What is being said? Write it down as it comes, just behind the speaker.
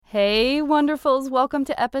Hey, wonderfuls. Welcome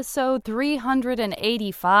to episode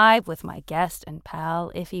 385 with my guest and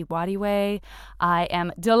pal, Ify Nwadiwe. I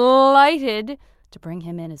am delighted to bring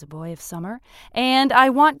him in as a boy of summer. And I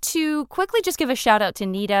want to quickly just give a shout out to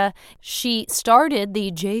Nita. She started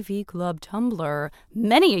the JV Club Tumblr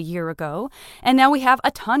many a year ago, and now we have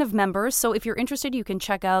a ton of members. So if you're interested, you can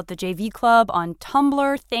check out the JV Club on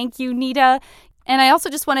Tumblr. Thank you, Nita. And I also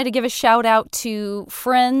just wanted to give a shout out to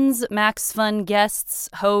friends, Max Fun guests,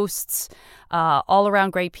 hosts, all around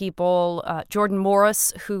great people. Jordan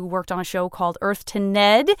Morris, who worked on a show called Earth to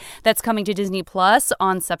Ned that's coming to Disney Plus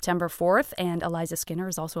on September 4th. And Eliza Skinner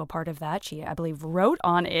is also a part of that. She, I believe, wrote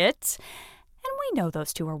on it. And we know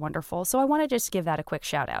those two are wonderful. So I want to just give that a quick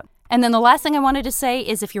shout out. And then the last thing I wanted to say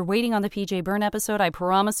is if you're waiting on the PJ Byrne episode, I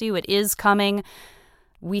promise you it is coming.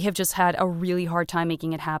 We have just had a really hard time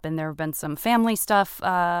making it happen. There have been some family stuff,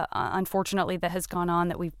 unfortunately, that has gone on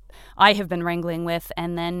that I have been wrangling with.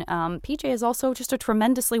 And then PJ is also just a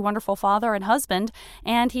tremendously wonderful father and husband,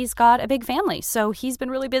 and he's got a big family. So he's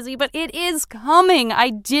been really busy, but it is coming.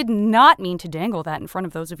 I did not mean to dangle that in front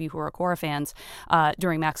of those of you who are Korra fans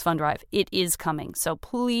during Max Fun Drive. It is coming. So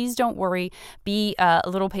please don't worry. Be a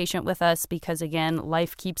little patient with us because, again,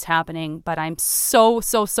 life keeps happening. But I'm so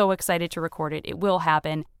excited to record it. It will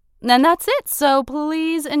happen. And that's it. So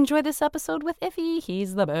please enjoy this episode with Ify.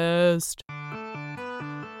 He's the best.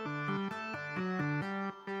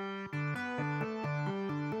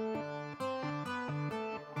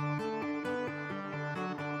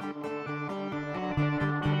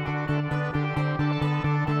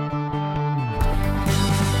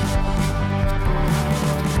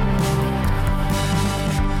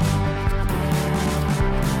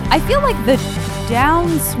 I feel like the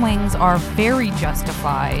downswings are very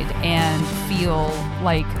justified and feel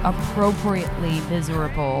like appropriately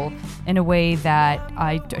miserable in a way that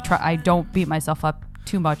I don't beat myself up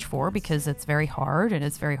too much for because it's very hard and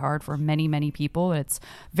it's very hard for many people. It's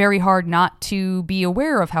very hard not to be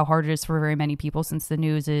aware of how hard it is for very many people since the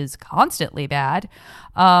news is constantly bad.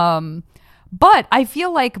 But I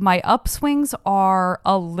feel like my upswings are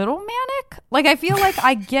a little manic. Like I feel like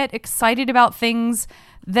I get excited about things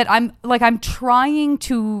that I'm trying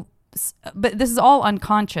to, but this is all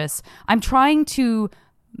unconscious. I'm trying to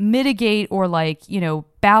mitigate or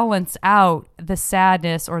balance out the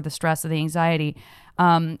sadness or the stress or the anxiety.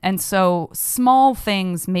 And so small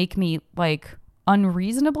things make me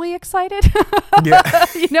unreasonably excited. Yeah.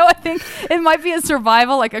 I think it might be a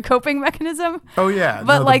survival, like a coping mechanism. Oh yeah.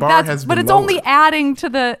 But it's lowered. only adding to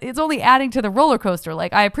the roller coaster.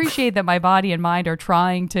 Like I appreciate that my body and mind are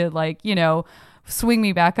trying to swing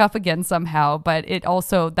me back up again somehow, but it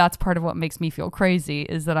also, that's part of what makes me feel crazy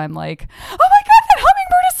is that I'm like, oh my god, that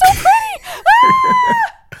hummingbird is so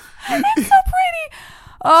pretty. It's so pretty.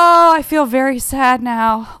 Oh, I feel very sad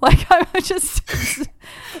now. Like I'm just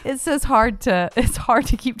it's hard to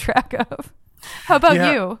keep track of. How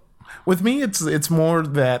about you? With me, it's more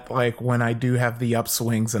that when I do have the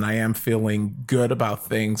upswings and I am feeling good about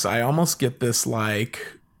things, I almost get this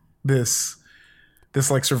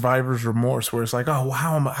survivor's remorse where it's like, oh,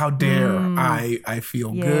 how dare I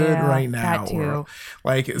feel good right now. That too.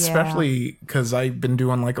 Or especially because I've been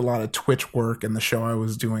doing a lot of Twitch work and the show I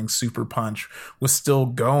was doing, Super Punch, was still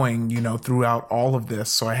going, throughout all of this.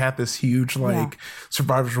 So I had this huge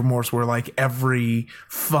survivor's remorse where every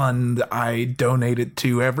fund I donated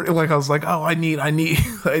to I was like, oh,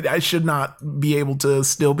 I should not be able to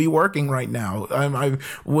still be working right now.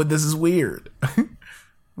 This is weird.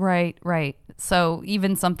 Right. So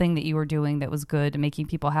even something that you were doing that was good, making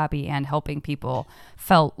people happy and helping people,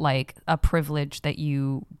 felt like a privilege that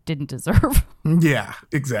you didn't deserve. Yeah,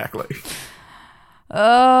 exactly.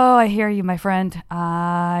 Oh, I hear you, my friend.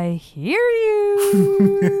 I hear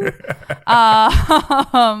you.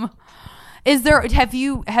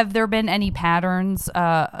 Have there been any patterns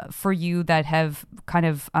for you that have kind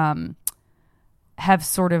of have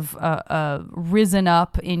sort of risen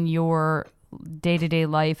up in your day-to-day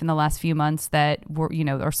life in the last few months that were,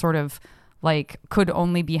 are sort of could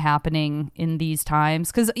only be happening in these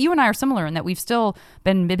times? Because you and I are similar in that we've still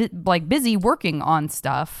been busy working on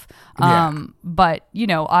stuff. But,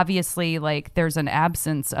 obviously there's an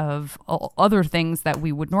absence of other things that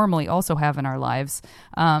we would normally also have in our lives.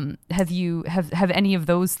 Have any of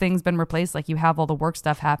those things been replaced? You have all the work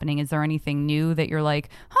stuff happening. Is there anything new that you're like,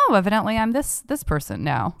 oh, evidently I'm this person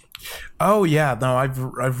now? Oh yeah, no,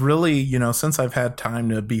 I've really, since I've had time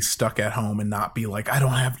to be stuck at home and not be I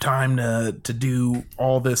don't have time to do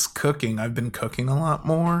all this cooking, I've been cooking a lot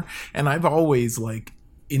more, and I've always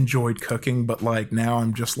enjoyed cooking, but now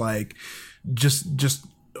I'm just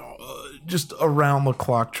just around the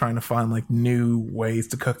clock trying to find like new ways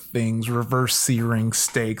to cook things, reverse searing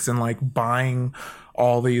steaks, and like buying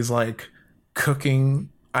all these like cooking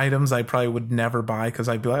items I probably would never buy because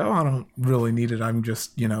I'd be like, oh, I don't really need it. I'm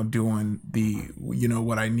just, doing the,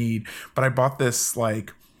 what I need. But I bought this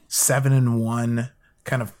like 7-in-1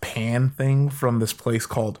 kind of pan thing from this place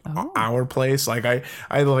called Our Place. Like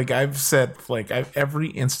I've said, like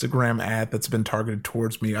every Instagram ad that's been targeted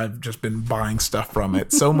towards me, I've just been buying stuff from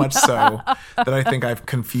it. So much so that I think I've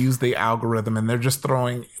confused the algorithm and they're just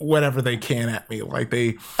throwing whatever they can at me. Like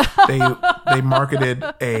they marketed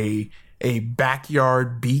a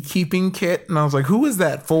backyard beekeeping kit, and I was like, who is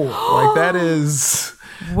that for? Like that is.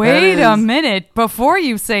 Wait a minute. Before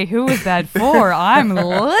you say who is that for, I'm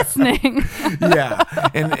listening.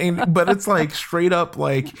 Yeah. But it's like straight up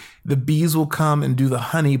like the bees will come and do the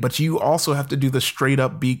honey, but you also have to do the straight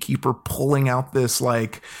up beekeeper pulling out this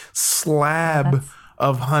like slab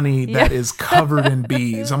of honey that is covered in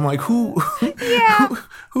bees. I'm like, who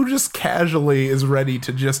just casually is ready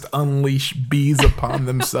to just unleash bees upon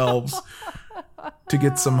themselves to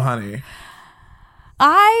get some honey?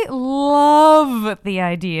 I love the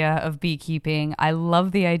idea of beekeeping. I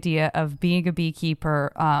love the idea of being a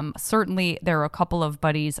beekeeper. Certainly, there are a couple of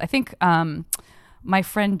buddies. I think my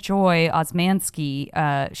friend Joy Osmansky,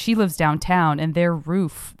 she lives downtown, and their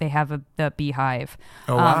roof, they have the beehive.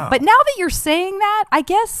 Oh, wow. But now that you're saying that, I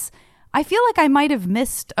guess I feel like I might have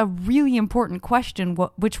missed a really important question,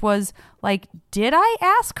 which was, like, did I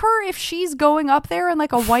ask her if she's going up there in,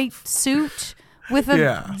 like, a white suit with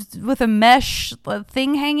a mesh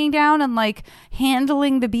thing hanging down and like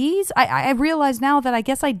handling the bees? I realize now that I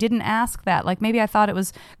guess I didn't ask that. Like maybe I thought it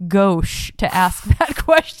was gauche to ask that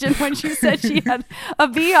question when she said she had a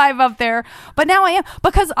beehive up there. But now I am,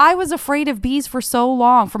 because I was afraid of bees for so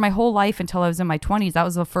long, for my whole life until I was in my 20s. That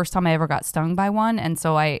was the first time I ever got stung by one. And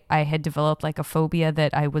so I had developed like a phobia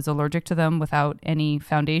that I was allergic to them without any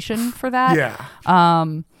foundation for that. Yeah.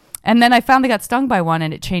 And then I finally got stung by one,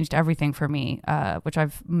 and it changed everything for me, which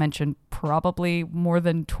I've mentioned probably more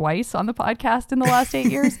than twice on the podcast in the last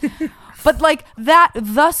 8 years. But like that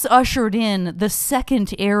thus ushered in the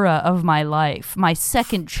second era of my life, my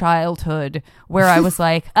second childhood, where I was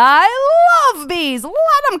like, I love bees. Let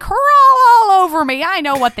them crawl all over me. I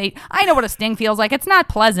know what a sting feels like. It's not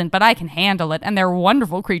pleasant, but I can handle it. And they're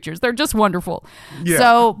wonderful creatures. They're just wonderful. Yeah.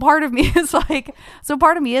 So part of me is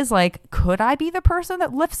like, could I be the person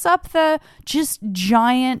that lifts up the just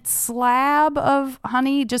giant slab of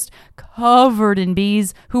honey, just covered in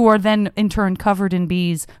bees, who are then in turn covered in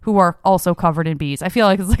bees, who are also covered in bees? I feel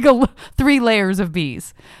like it's like 3 layers of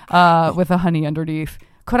bees with the honey underneath.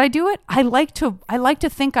 Could I do it? I like to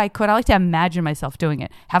think I could. I like to imagine myself doing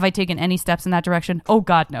it. Have I taken any steps in that direction? Oh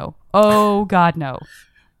God, no. Oh God, no.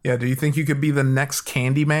 Yeah, do you think you could be the next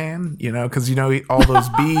Candyman? Because all those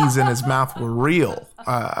bees in his mouth were real.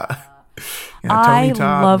 I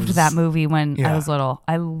loved that movie when I was little.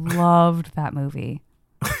 I loved that movie.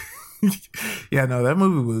 Yeah, no, that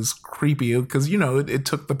movie was creepy because, it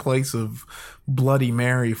took the place of Bloody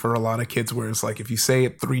Mary for a lot of kids, where it's like if you say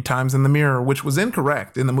it 3 times in the mirror, which was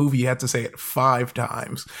incorrect. In the movie, you had to say it 5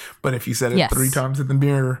 times. But if you said it 3 times in the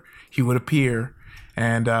mirror, he would appear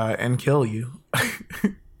and kill you.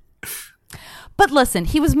 But listen,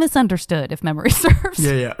 he was misunderstood, if memory serves.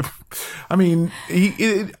 Yeah. I mean,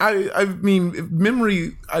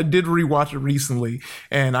 memory, I did rewatch it recently,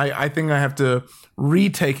 and I think I have to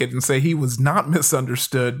retake it and say he was not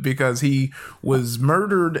misunderstood, because he was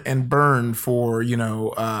murdered and burned for, he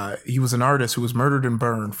was an artist who was murdered and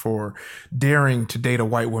burned for daring to date a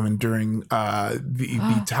white woman during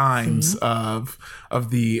the times of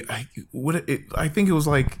the, I think it was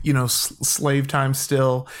like, slave time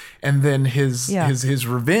still. And then his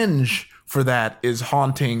revenge for that is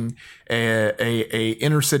haunting a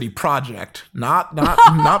inner city project, not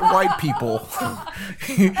white people.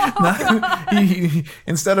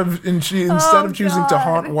 Instead of choosing to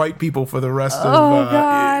haunt white people for the rest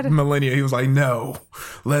of millennia, he was like, no,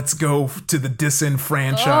 let's go to the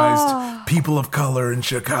disenfranchised people of color in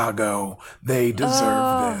Chicago. They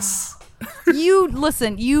deserve this. That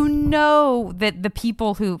the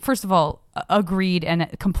people who, first of all, agreed and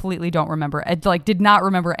completely don't remember, did not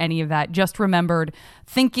remember any of that, just remembered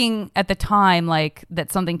thinking at the time like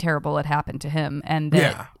that something terrible had happened to him, and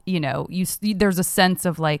that there's a sense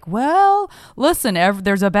of like, well, listen,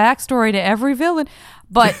 there's a backstory to every villain,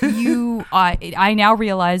 but I now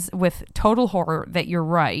realize with total horror that you're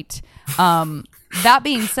right. That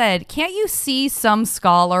being said, can't you see some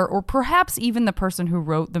scholar, or perhaps even the person who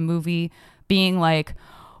wrote the movie, being like,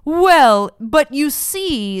 Well, but you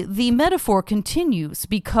see, the metaphor continues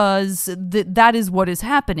because that is what is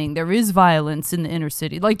happening. There is violence in the inner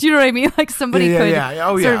city. Like, do you know what I mean? Like, somebody could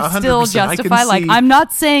sort of still justify, like, I'm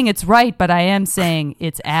not saying it's right, but I am saying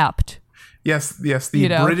it's apt. Yes.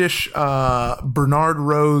 The British Bernard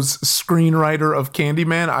Rose screenwriter of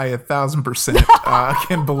Candyman, I 1,000%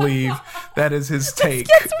 can believe that is his take.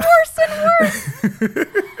 It gets worse and worse.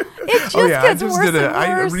 It just gets worse and worse.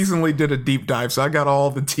 I recently did a deep dive, so I got all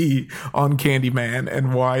the tea on Candyman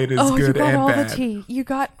and why it is good and bad. You got all the tea. You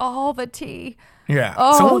got all the tea. Yeah,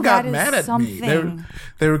 oh, someone got mad at me.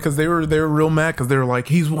 They were real mad because they were like,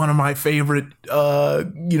 "He's one of my favorite,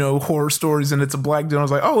 horror stories," and it's a black dude. I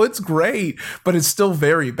was like, "Oh, it's great, but it's still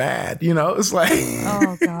very bad." It's like,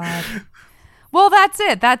 oh god. Well, that's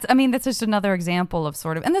it. That's just another example of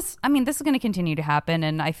sort of, and this is going to continue to happen,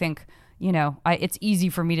 and I think. It's easy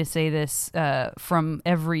for me to say this from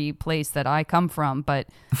every place that I come from, but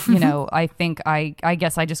I think I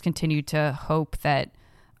guess I just continue to hope that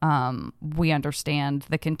we understand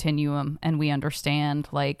the continuum and we understand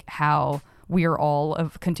like how we are all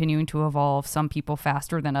continuing to evolve. Some people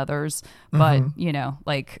faster than others, but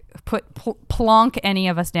like plonk any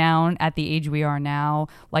of us down at the age we are now,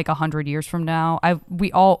 like 100 years from now,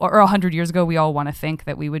 100 years ago, we all want to think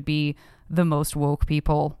that we would be the most woke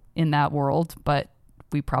people in that world, but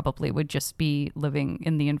we probably would just be living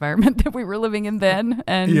in the environment that we were living in then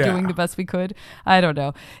and doing the best we could. I don't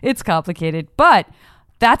know. It's complicated, but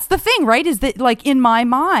that's the thing, right? Is that like in my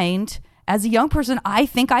mind as a young person, I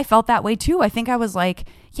think I felt that way too. I think I was like,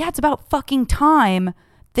 yeah, it's about fucking time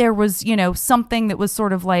there was, something that was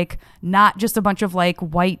sort of like not just a bunch of like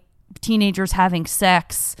white teenagers having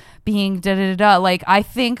sex, being da-da-da-da. Like, I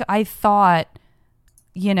think I thought,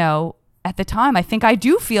 at the time, I think I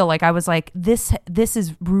do feel like I was like, this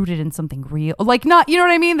is rooted in something real. Like, not, you know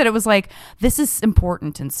what I mean? That it was like, this is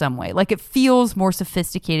important in some way. Like, it feels more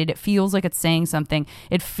sophisticated. It feels like it's saying something.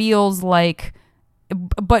 It feels like,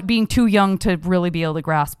 but being too young to really be able to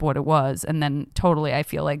grasp what it was. And then totally, I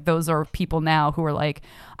feel like those are people now who are like,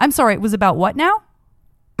 I'm sorry, it was about what now?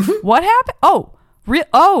 What happened? Oh,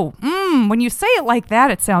 when you say it like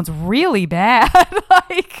that, it sounds really bad.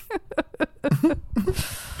 Like...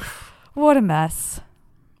 What a mess.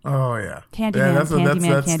 Oh, yeah. Candyman, that's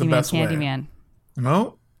the best Candyman. Way.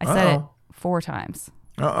 No? I said it 4 times.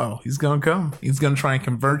 He's going to come. He's going to try and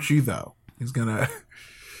convert you, though. He's going to...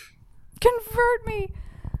 Convert me.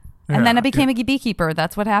 And then I became a beekeeper.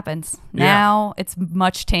 That's what happens. Now it's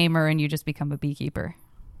much tamer and you just become a beekeeper.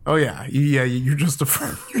 Oh, yeah. Yeah, you're just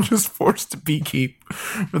forced to beekeep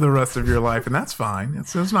for the rest of your life. And that's fine.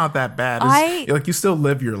 It's not that bad. You still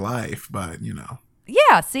live your life, but,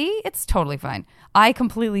 Yeah, see? It's totally fine. I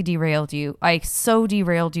completely derailed you. I so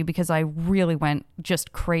derailed you because I really went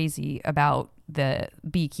just crazy about the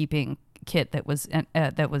beekeeping kit that was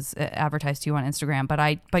advertised to you on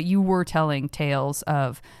Instagram. But you were telling tales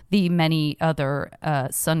of the many other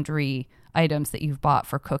sundry items that you've bought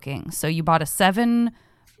for cooking. So you bought a 7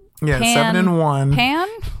 7-in-1 pan?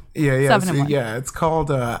 Yeah. It's called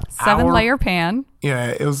 7-layer pan.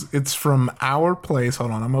 Yeah, it's from Our Place.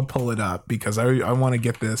 Hold on, I'm gonna pull it up because I want to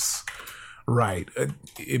get this right.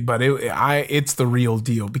 But it's the real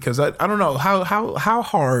deal because I don't know how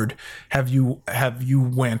hard have you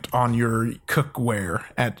went on your cookware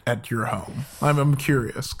at your home. I'm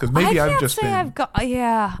curious because maybe I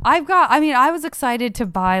was excited to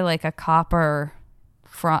buy like a copper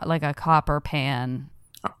pan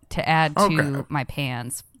to add to my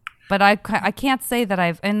pans. But I can't say that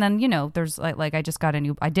and then, there's like I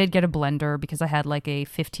did get a blender because I had like a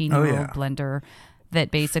 15-year-old blender that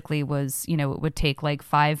basically was, it would take like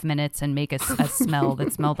 5 minutes and make a smell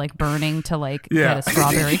that smelled like burning to like get a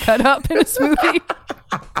strawberry cut up in a smoothie.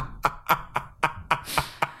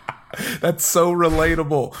 That's so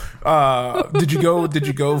relatable. Did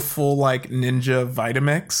you go full like Ninja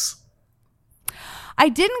Vitamix? I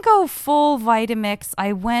didn't go full Vitamix.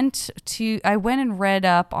 I went and read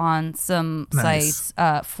up on some sites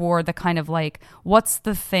for the kind of like, what's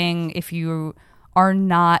the thing if you are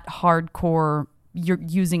not hardcore, you're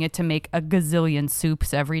using it to make a gazillion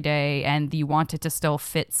soups every day and you want it to still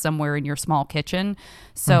fit somewhere in your small kitchen.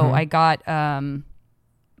 So I got, I've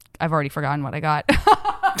already forgotten what I got.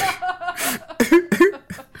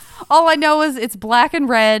 All I know is it's black and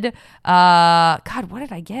red. God, what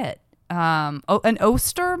did I get? An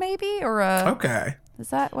Oster maybe, or okay. Is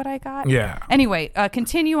that what I got? Yeah. Anyway,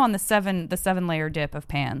 continue on the 7-layer dip of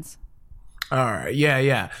pans. All right.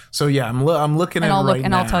 Yeah. So yeah, I'm looking at it right now.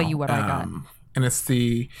 And I'll tell you what I got. And it's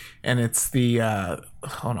the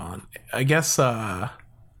hold on. I guess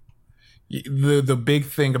the big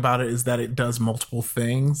thing about it is that it does multiple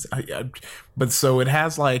things. But so it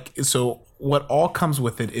has like, so what all comes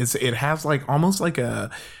with it is it has like almost like a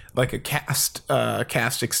cast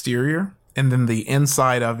exterior, and then the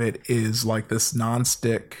inside of it is like this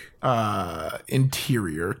nonstick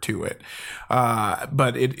interior to it.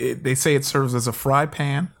 But they say it serves as a fry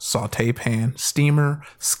pan, saute pan, steamer,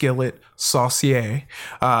 skillet, saucier,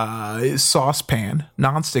 saucepan,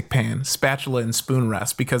 nonstick pan, spatula, and spoon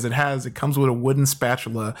rest, because it comes with a wooden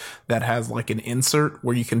spatula that has like an insert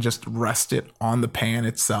where you can just rest it on the pan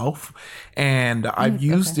itself. And I've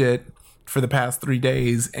used it for the past 3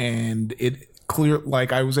 days, and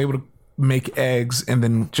I was able to make eggs and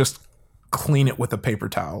then just clean it with a paper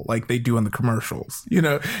towel like they do in the commercials,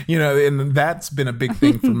 and that's been a big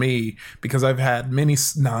thing for me, because I've had many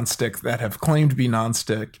nonsticks that have claimed to be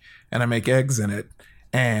nonstick, and I make eggs in it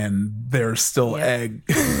and there's still egg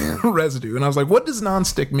residue. And I was like, what does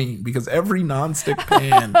nonstick mean? Because every nonstick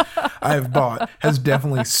pan I've bought has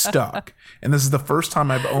definitely stuck. And this is the first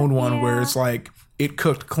time I've owned one where it's like, it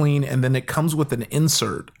cooked clean, and then it comes with an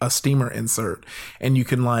insert, a steamer insert, and you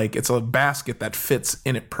can it's a basket that fits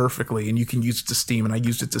in it perfectly, and you can use it to steam. And I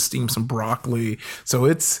used it to steam some broccoli, so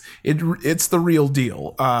it's the real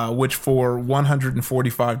deal. Which for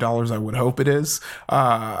 $145, I would hope it is.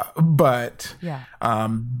 But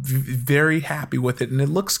very happy with it, and it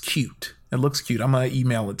looks cute. I'm gonna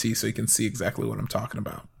email it to you so you can see exactly what I'm talking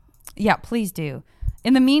about. Yeah, please do.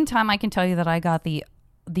 In the meantime, I can tell you that I got the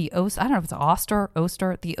Oster, I don't know if it's Oster,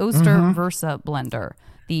 the Oster Versa blender.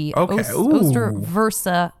 The Oster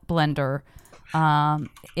Versa blender.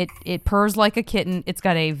 It purrs like a kitten. It's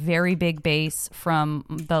got a very big base from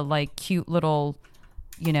the cute little,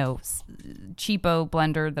 cheapo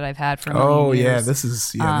blender that I've had for many years. This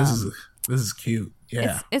is cute.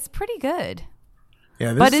 Yeah, it's pretty good.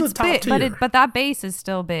 Yeah, but it's big. But that base is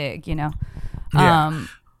still big. Yeah.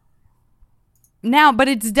 Now, but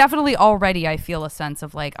it's definitely already, I feel a sense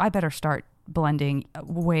of I better start blending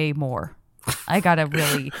way more. I gotta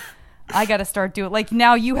start doing,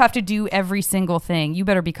 now you have to do every single thing. You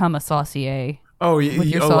better become a saucier. Oh, yeah. With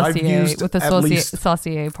your saucier, with the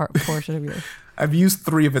saucier portion of yours. I've used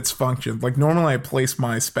 3 of its functions. Normally I place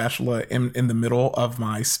my spatula in the middle of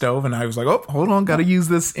my stove, and I was like, oh, hold on, gotta use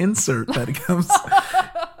this insert that it comes.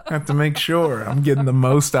 I have to make sure I'm getting the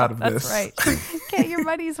most out of this. That's right. Get your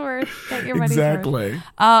money's worth. Exactly.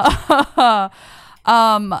 Well,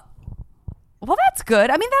 that's good.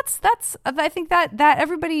 I mean, that's. I think that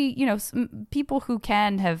everybody, people who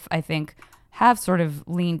can have sort of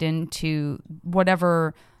leaned into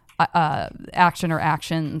whatever action or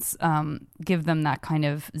actions give them that kind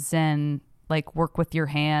of zen, work with your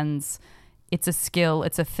hands. It's a skill,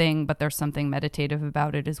 it's a thing, but there's something meditative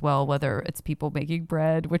about it as well, whether it's people making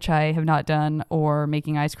bread, which I have not done, or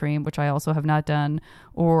making ice cream, which I also have not done,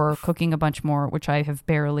 or cooking a bunch more, which I have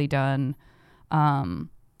barely done.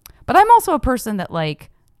 But I'm also a person that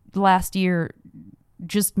last year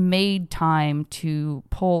just made time to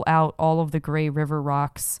pull out all of the gray river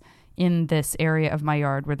rocks in this area of my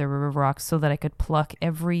yard where there were river rocks, so that I could pluck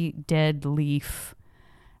every dead leaf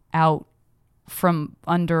out from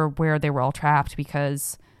under where they were all trapped,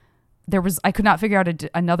 because I could not figure out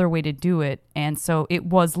another way to do it. And so it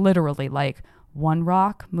was literally one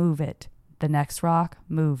rock, move it, the next rock,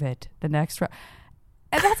 move it, the next rock.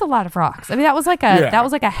 And that's a lot of rocks. I mean, that was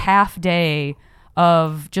a half day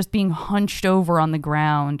of just being hunched over on the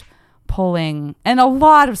ground, pulling, and a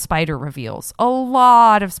lot of spider reveals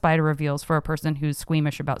for a person who's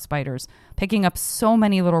squeamish about spiders, picking up so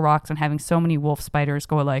many little rocks and having so many wolf spiders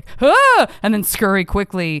go ah! And then scurry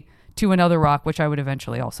quickly to another rock, which I would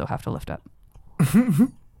eventually also have to lift up.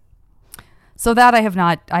 So that I've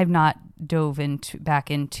not dove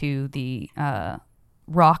back into the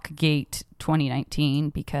Rock Gate 2019,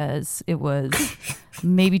 because it was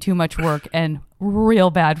maybe too much work and real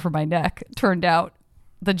bad for my neck. Turned out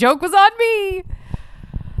the joke was on me.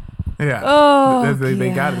 Yeah. Oh,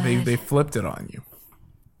 they got it. They flipped it on you.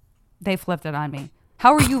 They flipped it on me.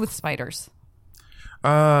 How are you with spiders?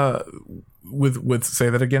 With say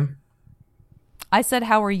that again. I said,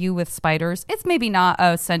 how are you with spiders? It's maybe not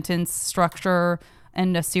a sentence structure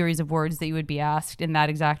and a series of words that you would be asked in that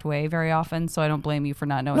exact way very often. So I don't blame you for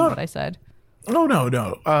not knowing what I said. No.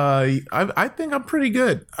 I think I'm pretty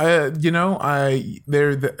good.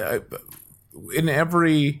 In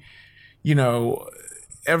every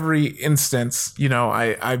instance,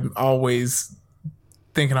 I'm always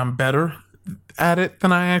thinking I'm better at it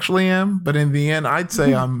than I actually am. But in the end, I'd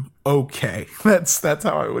say I'm okay. That's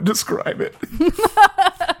how I would describe it.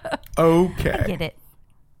 Okay. I get it.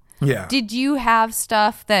 Yeah. Did you have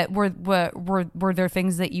stuff that were there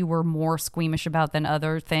things that you were more squeamish about than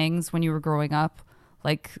other things when you were growing up?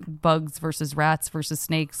 Like bugs versus rats versus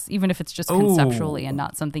snakes, even if it's just conceptually and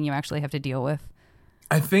not something you actually have to deal with?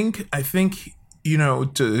 I think,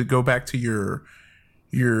 to go back to your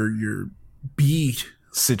bee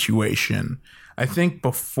situation, I think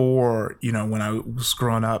before, when I was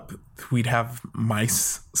growing up, we'd have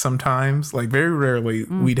mice sometimes, like very rarely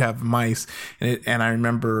we'd have mice. And I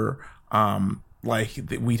remember,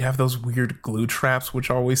 we'd have those weird glue traps, which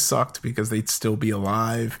always sucked because they'd still be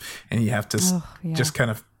alive. And you have to just kind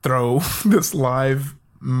of throw this live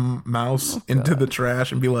mouse into the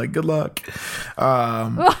trash and be like, good luck.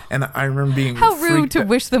 And I remember being how rude to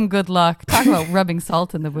wish them good luck. Talk about rubbing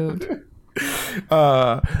salt in the wound.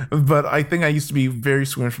 But I think I used to be very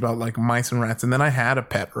squeamish about like mice and rats, and then I had a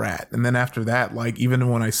pet rat, and then after that, like even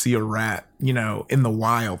when I see a rat, in the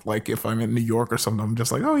wild, like if I'm in New York or something, I'm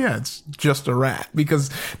just like, oh yeah, it's just a rat, because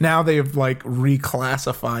now they have like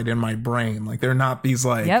reclassified in my brain, like they're not these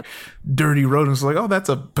like dirty rodents, like, oh, that's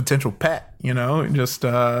a potential pet, just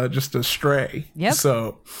a stray.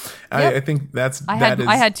 So I think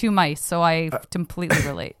I had 2 mice, so I completely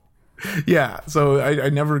relate. Yeah, so I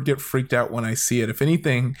never get freaked out when I see it. If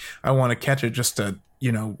anything, I want to catch it just to,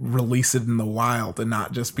 release it in the wild and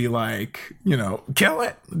not just be like, kill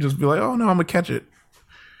it. Just be like, oh no, I'm gonna catch it.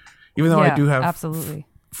 Even though I do have absolutely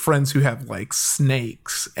friends who have like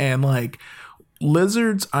snakes and like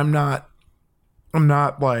lizards. I'm not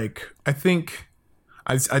like, I think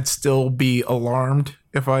I'd still be alarmed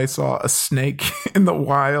if I saw a snake in the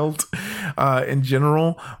wild in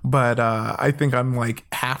general, but I think I'm like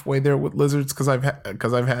halfway there with lizards because I've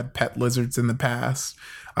had pet lizards in the past,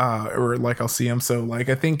 or like I'll see them. So like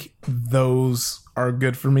I think those are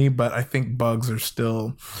good for me, but I think bugs are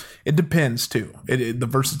still. It depends too. The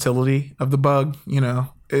versatility of the bug, it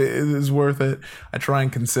is worth it. I try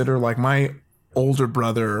and consider, like my older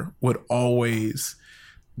brother would always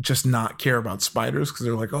just not care about spiders because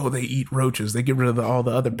they're like, oh, they eat roaches, they get rid of all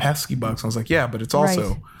the other pesky bugs. I was like, yeah, but it's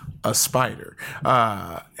also a spider.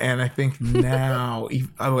 And I think now,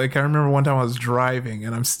 I remember one time I was driving,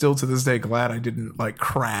 and I'm still to this day glad I didn't like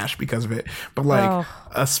crash because of it. But like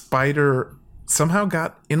a spider somehow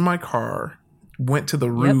got in my car, went to the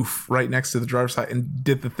roof right next to the driver's side, and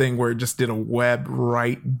did the thing where it just did a web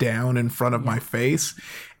right down in front of my face.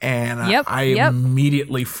 And I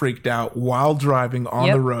immediately freaked out while driving on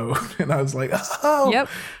the road. And I was like, oh.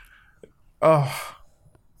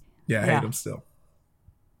 Yeah, I hate them still.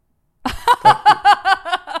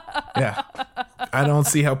 Yeah. I don't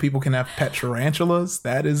see how people can have pet tarantulas.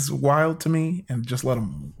 That is wild to me. And just let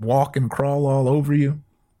them walk and crawl all over you.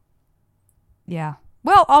 Yeah.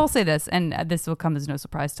 Well, I'll say this, and this will come as no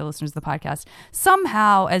surprise to listeners of the podcast.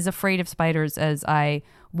 Somehow, as afraid of spiders as I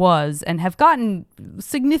was and have gotten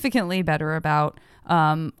significantly better about,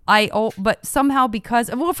 but somehow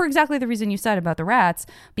for exactly the reason you said about the rats,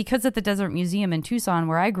 because at the Desert Museum in Tucson,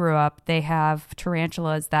 where I grew up, they have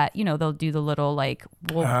tarantulas that, they'll do the little like,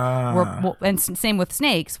 and same with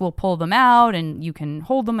snakes, we'll pull them out and you can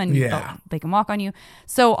hold them and they can walk on you.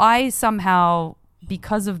 So I somehow,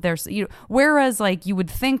 because of their, whereas like you would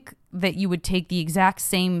think that you would take the exact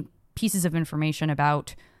same pieces of information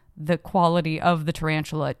about the quality of the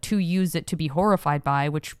tarantula to use it to be horrified by,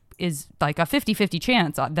 which is like a 50-50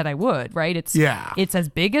 chance that I would, right? It's as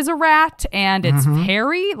big as a rat and it's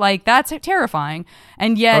hairy. Like that's terrifying.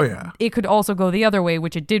 And yet it could also go the other way,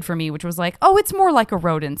 which it did for me, which was like, oh, it's more like a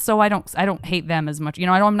rodent. So I don't hate them as much.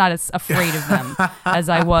 I'm not as afraid of them as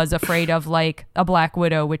I was afraid of like a black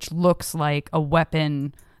widow, which looks like a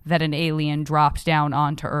weapon that an alien dropped down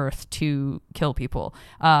onto Earth to kill people.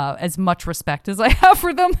 As much respect as I have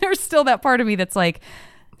for them, there's still that part of me that's like,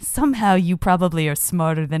 somehow you probably are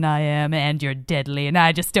smarter than I am and you're deadly and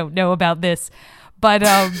I just don't know about this. But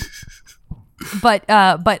I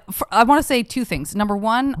want to say 2 things. Number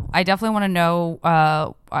 1, I definitely want to know,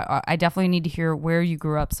 I definitely need to hear where you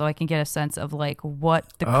grew up so I can get a sense of like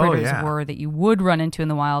what the critters were that you would run into in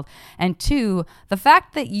the wild. And 2, the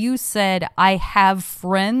fact that you said I have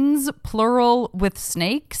friends, plural, with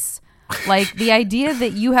snakes. Like the idea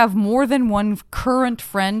that you have more than one current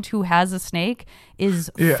friend who has a snake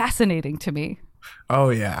is fascinating to me. Oh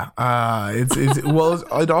yeah.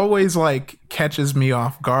 It always like catches me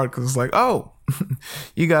off guard because it's like, oh,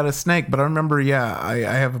 you got a snake. But I remember, I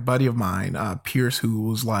have a buddy of mine, Pierce, who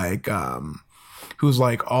was like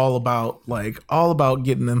all about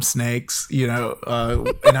getting them snakes, and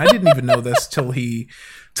I didn't even know this till he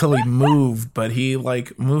moved, but he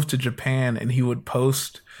like moved to Japan and he would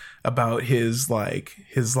post about his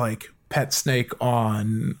pet snake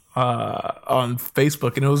on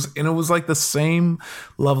Facebook, and it was like the same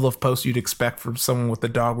level of post you'd expect from someone with a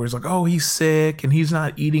dog, where he's like, oh, he's sick and he's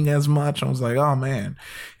not eating as much. I was like, oh man.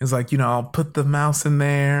 It's like, I'll put the mouse in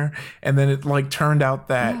there, and then it like turned out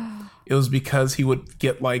that it was because he would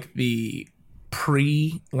get like the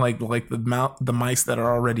the mice that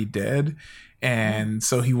are already dead, and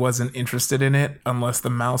so he wasn't interested in it unless the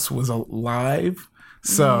mouse was alive.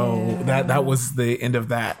 So that was the end of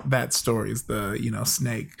that story, is the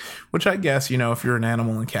snake, which I guess if you're an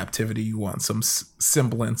animal in captivity, you want some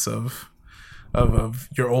semblance of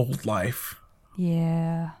your old life.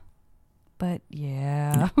 But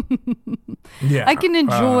yeah. Yeah, I can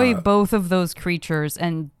enjoy both of those creatures,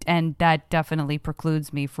 and that definitely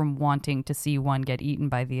precludes me from wanting to see one get eaten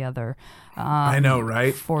by the other. I know,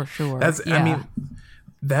 right? For sure. I mean,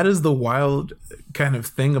 that is the wild kind of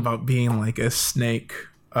thing about being like a snake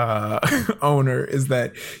owner, is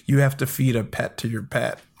that you have to feed a pet to your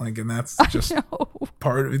pet, like, and that's just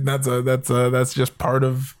part of, that's just part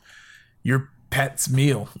of your pet's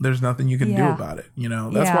meal. There's nothing you can do about it.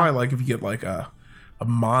 That's why, like, if you get like a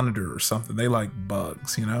monitor or something, they like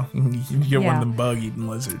bugs. You get one of them bug eating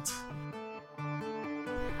lizards.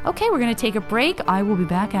 Okay, we're going to take a break. I will be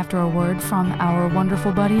back after a word from our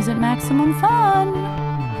wonderful buddies at Maximum Fun.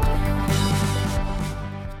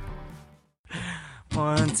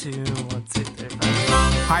 1, 2, 1, 2, 3, 4.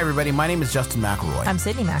 Hi, everybody. My name is Justin McElroy. I'm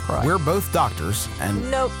Sydney McElroy. We're both doctors, and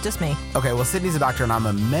Nope, just me. okay. Well, Sydney's a doctor, and I'm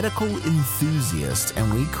a medical enthusiast,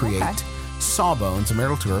 and we create Sawbones, a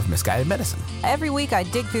marital tour of misguided medicine. Every week I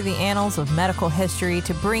dig through the annals of medical history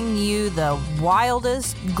to bring you the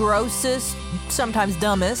wildest, grossest, sometimes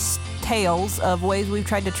dumbest tales of ways we've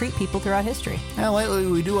tried to treat people throughout history. And lately,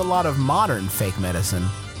 we do a lot of modern fake medicine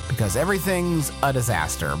because everything's a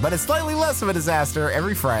disaster, but it's slightly less of a disaster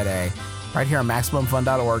every Friday, right here on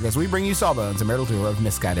MaximumFun.org, as we bring you Sawbones, a marital tour of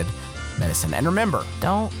misguided medicine. And remember,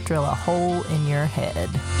 don't drill a hole in your head.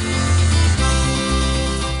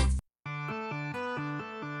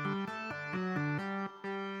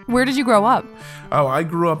 Where did you grow up? Oh, I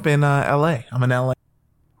grew up in LA. I'm in LA.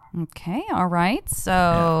 Okay, all right.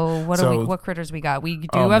 So what critters we got? We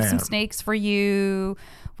do have some snakes for you.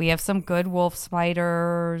 We have some good wolf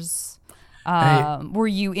spiders. Were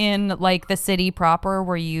you in like the city proper?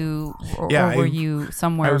 Were you or were you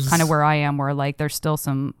somewhere kind of where I am, where like there's still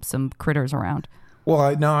some critters around? Well,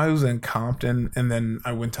 I was in Compton, and then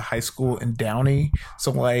I went to high school in Downey.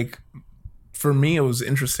 So like, for me, it was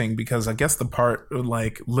interesting because I guess the part,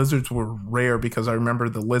 like, lizards were rare, because I remember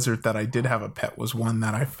the lizard that I did have a pet was one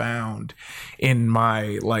that I found in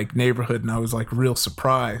my like neighborhood, and I was like real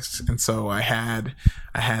surprised. And so I had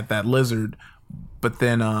that lizard, but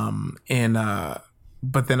then over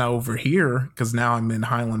here, because now I'm in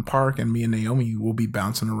Highland Park, and me and Naomi will be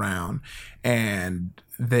bouncing around, and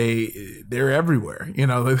they're everywhere,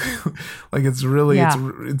 like it's really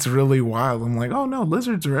it's really wild. I'm like, oh no,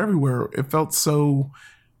 lizards are everywhere. It felt so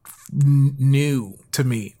new to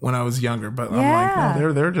me when I was younger, but I'm like,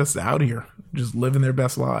 no, they're just out here, just living their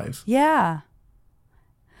best lives. Yeah.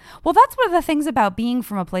 Well, that's one of the things about being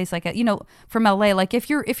from a place like from LA. Like if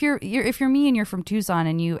you're me and you're from Tucson,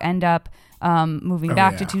 and you end up moving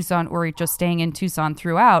back to Tucson, or just staying in Tucson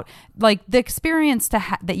throughout, like the experience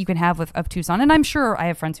that you can have of Tucson. And I'm sure I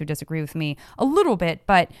have friends who disagree with me a little bit,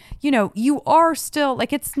 but you are still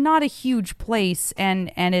like, it's not a huge place,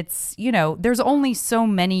 and it's there's only so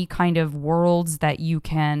many kind of worlds that you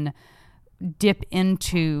can dip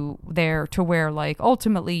into there, to where like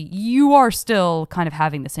ultimately you are still kind of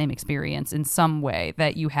having the same experience in some way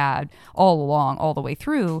that you had all along, all the way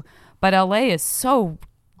through. But LA is so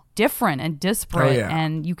different and disparate,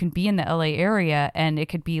 and you can be in the LA area and it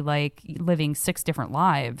could be like living 6 different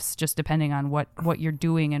lives, just depending on what you're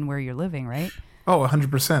doing and where you're living, right? Oh,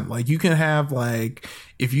 100%. Like, you can have, like,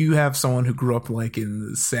 if you have someone who grew up like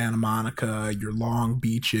in Santa Monica, your Long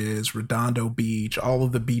Beaches, Redondo Beach, all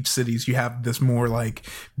of the beach cities, you have this more like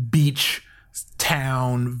beach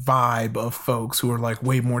town vibe of folks who are like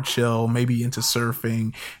way more chill, maybe into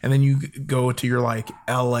surfing. And then you go to your like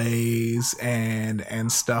LAs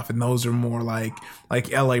and stuff, and those are more like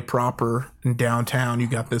LA proper and downtown. You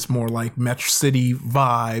got this more like metro city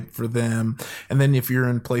vibe for them. And then if you're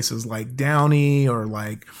in places like Downey, or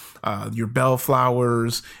like your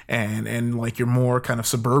Bellflowers, and like your more kind of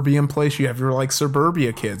suburban place, you have your like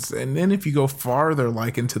suburbia kids. And then if you go farther,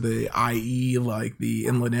 like into the IE, like the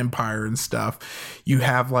Inland Empire and stuff, you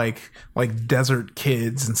have like desert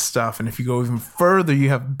kids and stuff. And if you go even further, you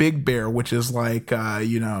have Big Bear, which is like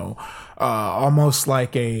almost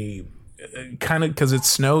like a kind of because it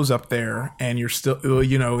snows up there and you're still,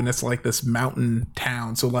 you know, and it's like this mountain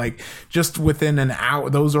town. So like just within an hour,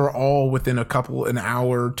 those are all within an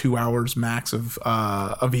hour, 2 hours max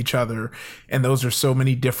of each other. And those are so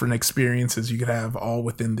many different experiences you could have all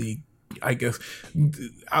within the, I guess,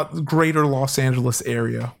 greater Los Angeles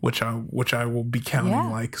area, which I will be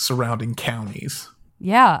counting like surrounding counties.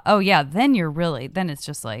 Yeah. Oh yeah. Then it's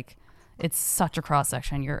just like, it's such a cross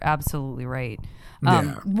section. You're absolutely right.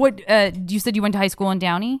 What you said you went to high school in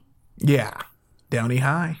Downey? Yeah, Downey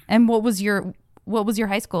High. And what was your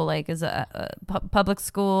high school like? Is it a public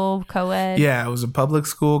school, co-ed? Yeah, it was a public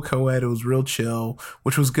school, co-ed. It was real chill,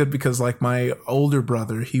 which was good because like my older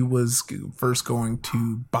brother, he was first going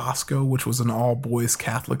to Bosco, which was an all-boys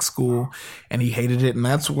Catholic school, and he hated it. And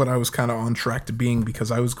that's what I was kind of on track to being,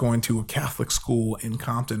 because I was going to a Catholic school in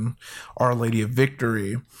Compton, Our Lady of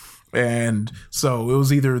Victory. And so it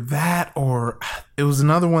was either that or it was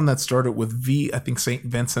another one that started with V, I think St.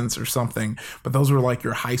 Vincent's or something. But those were like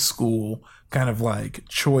your high school kind of like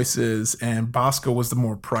choices. And Bosco was the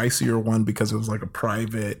more pricier one because it was like a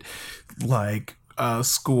private like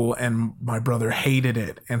school. And my brother hated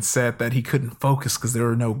it and said that he couldn't focus because there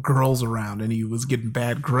were no girls around and he was getting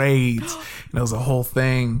bad grades. And it was a whole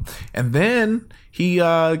thing. And then he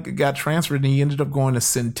got transferred and he ended up going to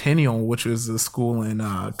Centennial, which was a school in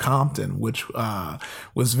Compton, which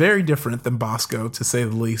was very different than Bosco, to say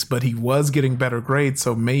the least. But he was getting better grades,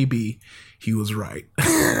 so maybe he was right.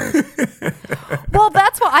 Well,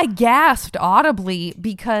 that's what I gasped audibly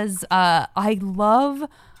because I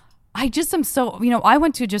just am so, you know, I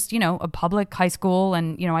went to just, you know, a public high school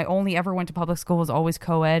and, you know, I only ever went to public school, was always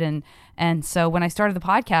co-ed. And so when I started the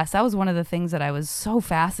podcast, that was one of the things that I was so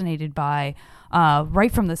fascinated by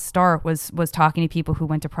right from the start was talking to people who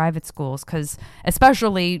went to private schools, because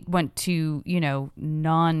especially went to, you know,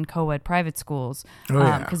 non-co-ed private schools,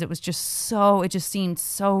 because it just seemed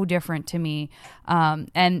so different to me.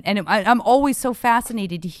 I'm always so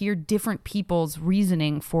fascinated to hear different people's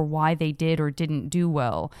reasoning for why they did or didn't do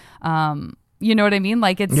well. You know what I mean?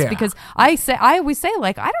 Like it's because I always say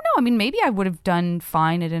like, I don't know. I mean, maybe I would have done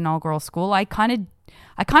fine at an all-girls school. I kind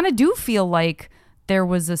of do feel like there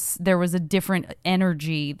was a different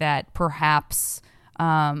energy that perhaps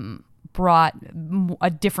brought a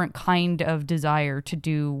different kind of desire to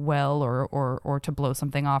do well or to blow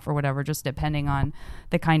something off or whatever, just depending on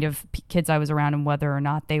the kind of kids I was around and whether or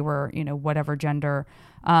not they were, you know, whatever gender.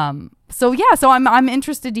 So I'm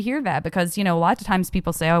interested to hear that, because, you know, a lot of times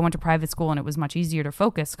people say, oh, I went to private school and it was much easier to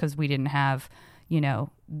focus because we didn't have, you know,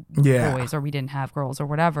 boys or we didn't have girls or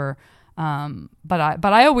whatever. But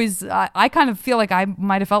I always kind of feel like I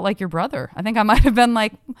might have felt like your brother. I think I might have been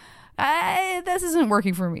like, this isn't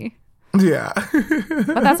working for me. Yeah.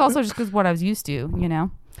 But that's also just because what I was used to, you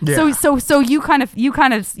know? Yeah. So you kind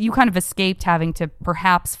of escaped having to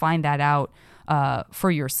perhaps find that out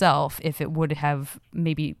for yourself, if it would have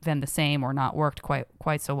maybe been the same or not worked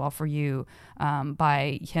quite so well for you,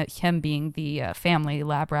 by him being the family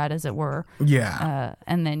lab rat, as it were. Yeah.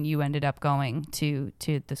 And then you ended up going to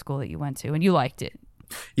the school that you went to, and you liked it.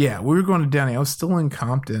 Yeah, we were going to Downey. I was still in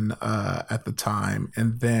Compton at the time,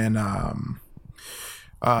 and then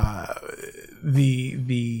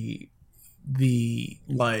the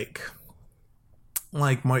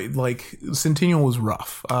Centennial was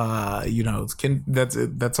rough. You know,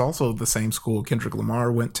 that's also the same school Kendrick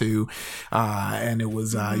Lamar went to, and it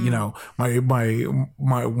was you know,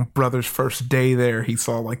 my brother's first day there, he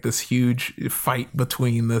saw like this huge fight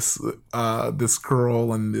between this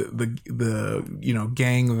girl and the you know,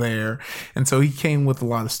 gang there, and so he came with a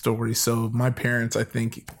lot of stories. So my parents, I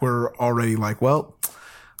think, were already like, well,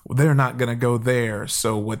 they're not going to go there.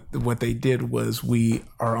 So what they did was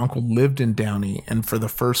our uncle lived in Downey, and for the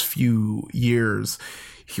first few years,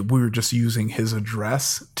 we were just using his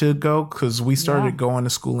address to go, because we started going to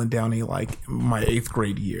school in Downey like my 8th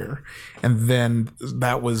grade year. And then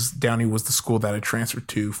Downey was the school that I transferred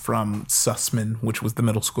to from Sussman, which was the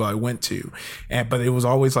middle school I went to. But it was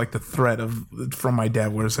always like the threat from my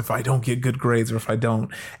dad, whereas if I don't get good grades or if I don't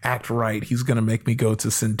act right, he's going to make me go to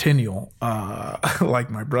Centennial, like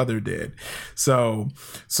my brother did. So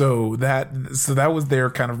that was their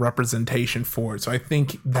kind of representation for it. So I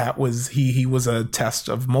think that was, he was a test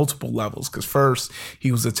of multiple levels, because first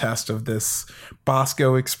he was a test of this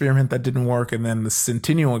Bosco experiment that didn't work, and then the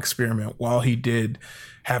Centennial experiment. While he did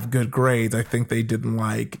have good grades, I think they didn't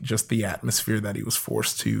like just the atmosphere that he was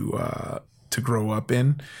forced to grow up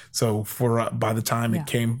in. So by the time it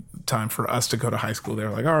came time for us to go to high school, they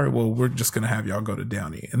were like, all right, well, we're just going to have y'all go to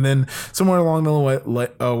Downey. And then somewhere along the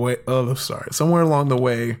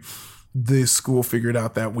way, the school figured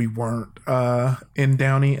out that we weren't in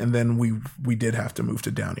Downey, and then we did have to move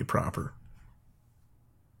to Downey proper.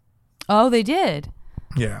 Oh, they did.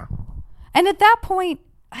 Yeah. And at that point,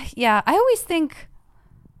 yeah, I always think,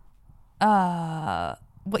 I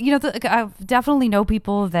definitely know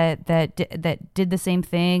people that did the same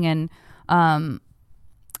thing, and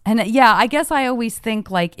yeah, I guess I always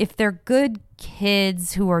think like if they're good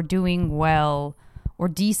kids who are doing well or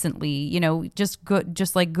decently, just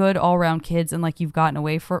good all around kids, and like you've gotten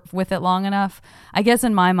away with it long enough. I guess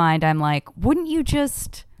in my mind, I'm like, wouldn't you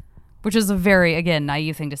just? Which is a very, again,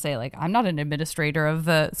 naive thing to say. Like, I'm not an administrator of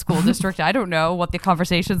the school district. I don't know what the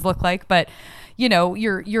conversations look like. But,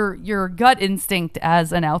 your gut instinct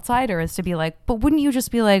as an outsider is to be like, but wouldn't you just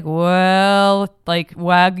be like, well, like,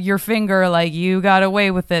 wag your finger, like, you got away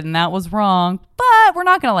with it and that was wrong. But we're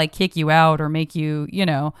not going to, like, kick you out or make you,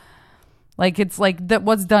 like, it's like that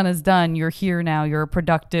what's done is done. You're here now. You're a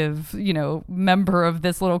productive, member of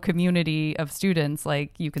this little community of students.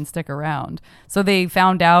 Like, you can stick around. So they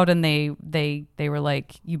found out, and they were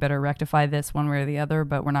like, you better rectify this one way or the other,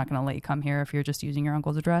 but we're not going to let you come here if you're just using your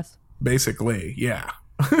uncle's address. Basically, yeah.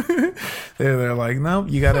 they're like, no,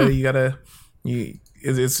 you gotta.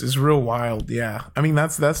 It's real wild, yeah. I mean,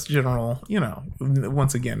 that's general,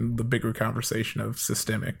 once again, the bigger conversation of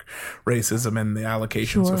systemic racism and the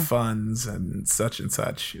allocations of funds and such.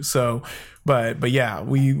 So, but yeah,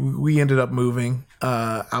 we ended up moving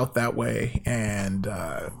out that way, and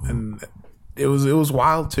it was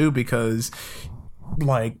wild too, because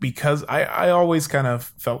I always kind of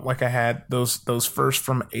felt like I had those first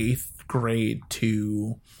from 8th grade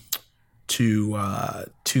to I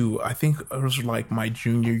think it was like my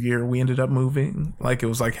junior year we ended up moving. Like, it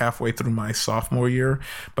was like halfway through my sophomore year,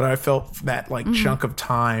 but I felt that like chunk of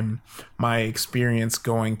time, my experience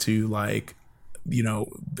going to like,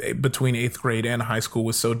 between 8th grade and high school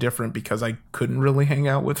was so different, because I couldn't really hang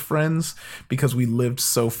out with friends because we lived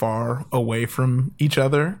so far away from each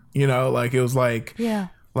other. Like, it was like, yeah.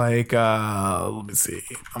 Like, let me see.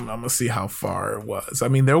 I'm gonna see how far it was. I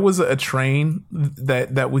mean, there was a train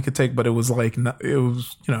that we could take, but it was like, it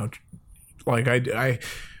was, like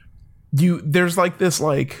there's like this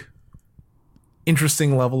like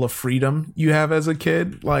interesting level of freedom you have as a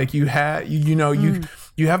kid. Like, you have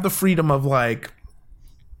the freedom of like,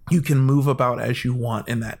 you can move about as you want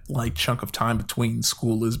in that like chunk of time between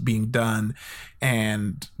school is being done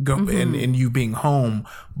and go and you being home.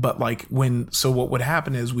 But like what would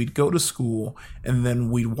happen is we'd go to school, and then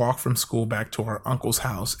we'd walk from school back to our uncle's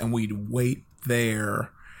house, and we'd wait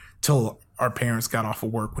there till our parents got off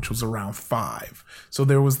of work, which was around 5. So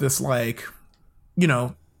there was this like,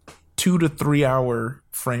 2 to 3 hour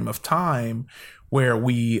frame of time where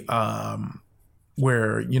we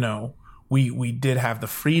we did have the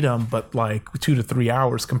freedom, but like 2 to 3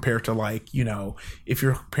 hours compared to like, if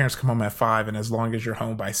your parents come home at 5, and as long as you're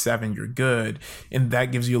home by 7, you're good. And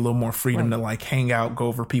that gives you a little more freedom to like hang out, go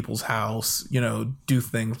over people's house, do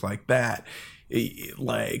things like that. It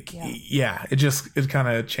kind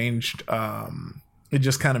of changed. It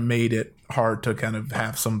just kind of made it hard to kind of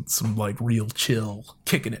have some like real chill,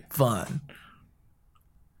 kicking it fun.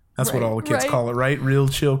 That's what all the kids call it, right? Real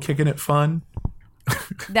chill, kicking it fun.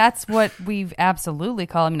 That's what we've absolutely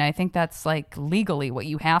call. I mean, I think that's like legally what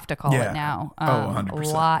you have to call it now. 100%. A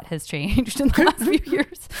lot has changed in the last few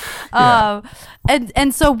years.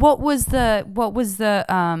 And so what was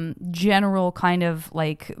the general kind of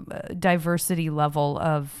like diversity level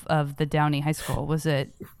of the Downey High School? Was there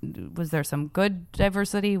some good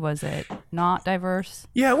diversity? Was it not diverse?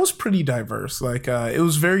 Yeah, it was pretty diverse. Like, it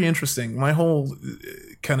was very interesting. My whole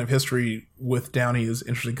kind of history with Downey is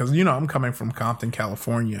interesting because, I'm coming from Compton,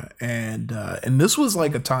 California, and this was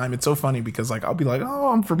like a time. It's so funny because like I'll be like, oh,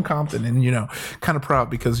 I'm from Compton, and kind of proud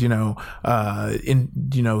because Straight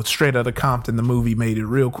Outta Compton, the movie made it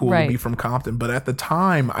real cool to be from Compton. But at the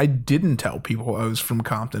time, I didn't tell people I was from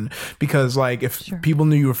Compton because like if people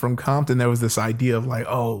knew you were from Compton, there was this idea of like,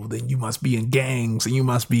 oh, then you must be in gangs and you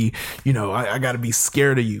must be, I got to be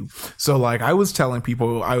scared of you. So like I was telling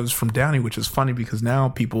people I was from Downey, which is funny because now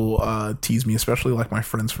people tease me, especially like my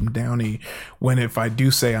friends from Downey, when if I do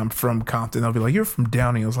say I'm from Compton, they'll be like, you're from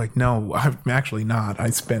Downey. I was like, no, I'm actually not. I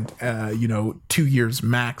spent 2 years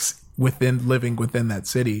max living within that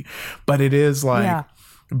city. But it is like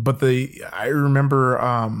I remember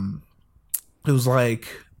it was like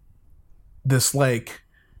this like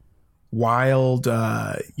wild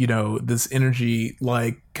this energy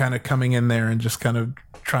like kind of coming in there and just kind of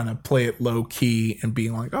trying to play it low key and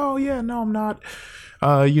being like, oh yeah, no, I'm not.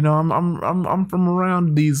 I'm from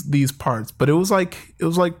around these parts, but it was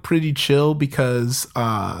like pretty chill because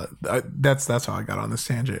that's how I got on this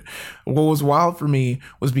tangent. What was wild for me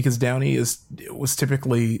was because Downey was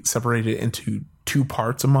typically separated into two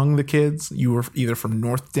parts among the kids. You were either from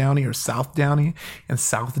North Downey or South Downey, and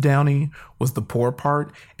South Downey was the poor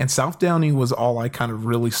part, and South Downey was all I kind of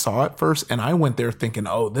really saw at first. And I went there thinking,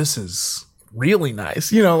 oh, this is really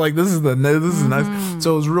nice, like this is nice.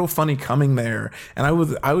 So it was real funny coming there, and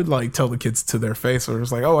I would like tell the kids to their face, or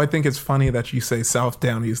it's like, oh, I think it's funny that you say South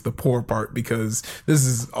Downey is the poor part because this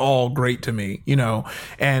is all great to me,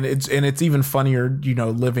 and it's even funnier,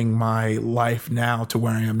 living my life now to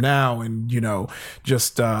where I am now, and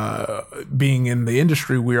just being in the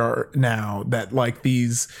industry we are now, that like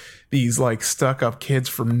these like stuck up kids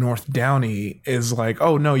from North Downey is like,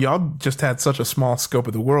 oh no, y'all just had such a small scope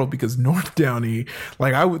of the world, because North Downey,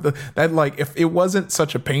 like if it wasn't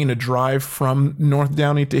such a pain to drive from North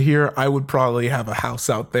Downey to here, I would probably have a house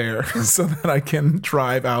out there so that I can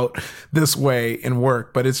drive out this way and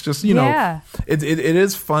work. But it's just, it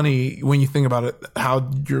is funny when you think about it, how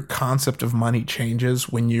your concept of money changes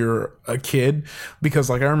when you're a kid, because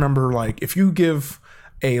like I remember, like if you give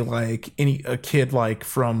a kid like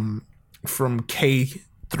from K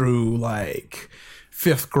through like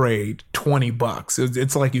 5th grade $20,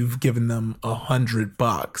 it's like you've given them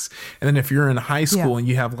 $100. And then if you're in high school and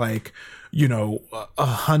you have like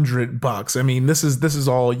 $100, I mean, this is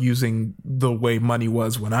all using the way money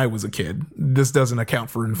was when I was a kid. This doesn't account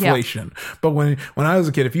for inflation. But when I was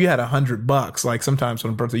a kid, if you had $100, like sometimes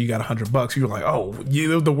on a birthday you got $100, you were like, oh,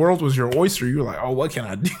 the world was your oyster. You were like, oh, what can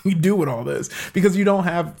I do with all this? Because you don't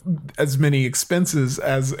have as many expenses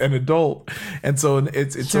as an adult. And so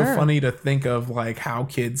it's so funny to think of like how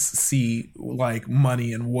kids see like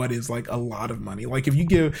money and what is like a lot of money. Like if you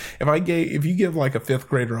give like a 5th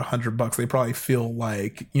grader $100, they probably feel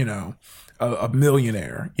like, a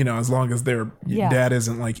millionaire, as long as their dad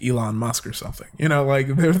isn't like Elon Musk or something, like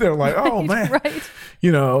they're like, oh man, right.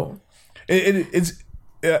 It's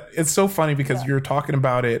so funny because you're talking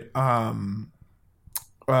about it.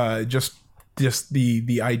 Just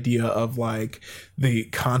the idea of like the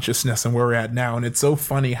consciousness and where we're at now. And it's so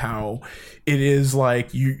funny how it is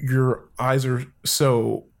like your eyes are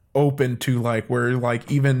so open to like where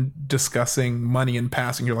like even discussing money in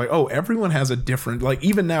passing, you're like, oh, everyone has a different, like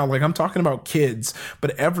even now, like I'm talking about kids,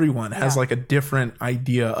 but everyone has like a different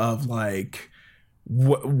idea of like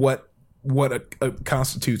what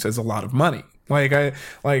constitutes as a lot of money. I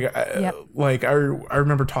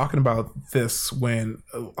remember talking about this when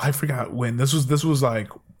I forgot when this was like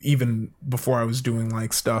even before I was doing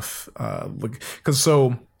like stuff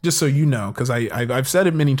just so you know, because I've said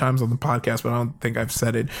it many times on the podcast, but I don't think I've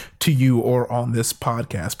said it to you or on this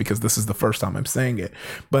podcast because this is the first time I'm saying it.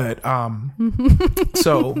 But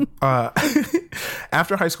so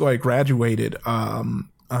after high school, I graduated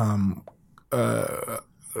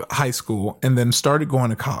high school and then started going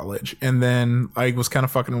to college, and then I was kind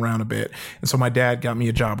of fucking around a bit, and so my dad got me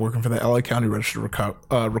a job working for the LA County Register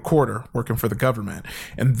recorder, working for the government,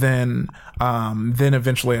 and then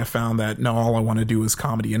eventually I found that no, all I want to do is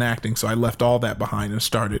comedy and acting, so I left all that behind and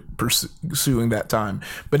started pursuing that time.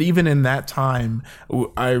 But even in that time,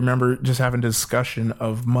 I remember just having a discussion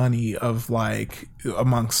of money, of like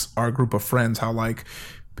amongst our group of friends, how like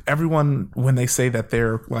everyone, when they say that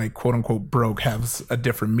they're like quote unquote broke, has a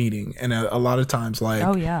different meaning. And a lot of times, like,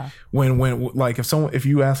 when like if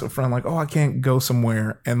you ask a friend like, oh, I can't go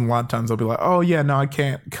somewhere, and a lot of times they'll be like, oh yeah, no, I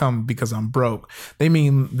can't come because I'm broke, they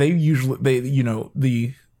usually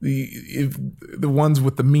the ones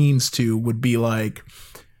with the means to would be like,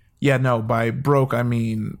 yeah, no, by broke I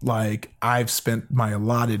mean like I've spent my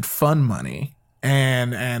allotted fun money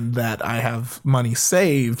and that I have money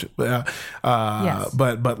saved, but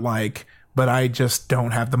I just don't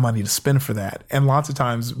have the money to spend for that. And lots of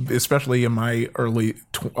times, especially in my early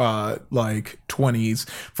 20s,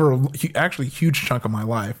 for actually a huge chunk of my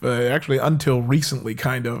life, actually until recently,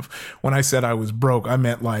 kind of, when I said I was broke, I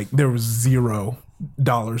meant like there was $0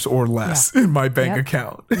 or less in my bank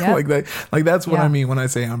account. like that's what I mean when I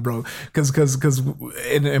say I'm broke, because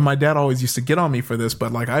and my dad always used to get on me for this,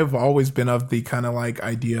 but like I've always been of the kind of like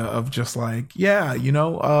idea of just like,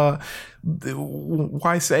 why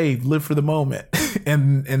save, live for the moment.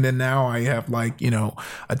 and then now I have like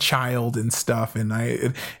a child and stuff, and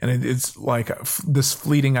it's like this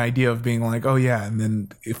fleeting idea of being like, oh yeah, and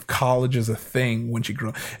then if college is a thing when you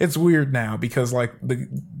grow, it's weird now because like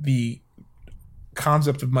the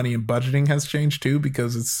concept of money and budgeting has changed too,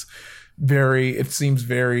 because it seems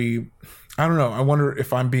very I don't know. I wonder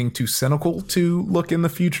if I'm being too cynical to look in the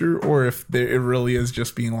future, or if it really is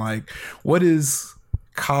just being like, what is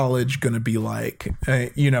college going to be like,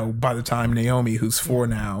 by the time Naomi, who's 4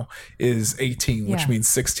 now, is 18, which means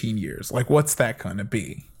 16 years. Like, what's that going to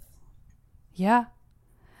be? Yeah.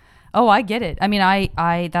 Oh, I get it. I mean,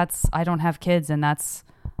 I don't have kids, and that's,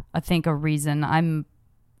 I think, a reason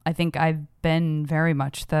I think I've been very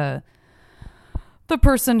much the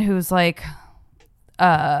person who's like,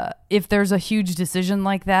 if there's a huge decision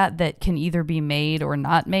like that can either be made or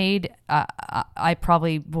not made, I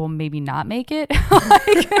probably will maybe not make it.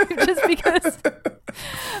 Like,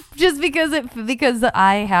 because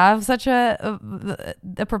I have such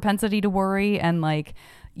a propensity to worry, and like,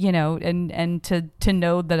 and to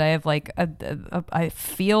know that I have like I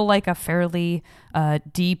feel like a fairly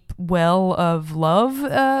deep well of love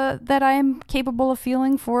that I am capable of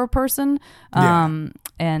feeling for a person.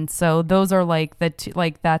 And so those are like that's,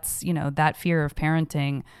 that fear of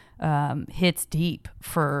parenting hits deep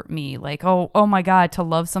for me. Like, oh my God, to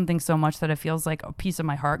love something so much that it feels like a piece of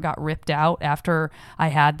my heart got ripped out after I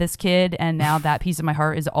had this kid, and now that piece of my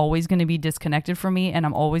heart is always going to be disconnected from me, and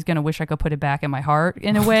I'm always going to wish I could put it back in my heart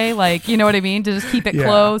in a way, like, you know what I mean, to just keep it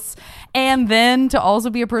close. And then to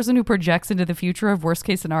also be a person who projects into the future of worst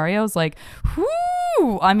case scenarios, like,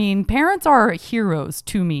 whoo, I mean, parents are heroes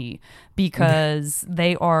to me, because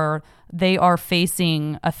they are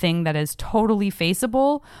facing a thing that is totally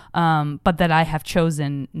faceable, but that I have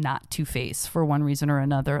chosen not to face for one reason or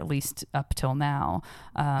another, at least up till now.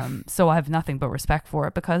 So I have nothing but respect for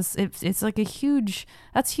it, because it's like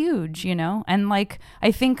that's huge, and like,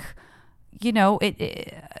 I think,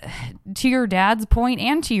 to your dad's point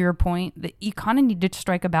and to your point, that you kind of need to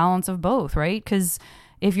strike a balance of both, right? Because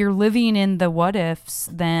if you're living in the what ifs,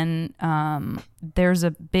 then there's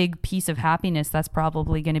a big piece of happiness that's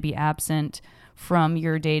probably going to be absent from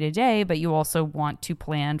your day to day, but you also want to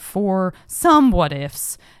plan for some what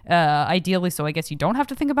ifs, ideally. So I guess you don't have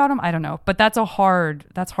to think about them. I don't know, but that's hard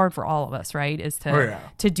for all of us, right? Is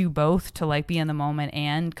to do both, to like be in the moment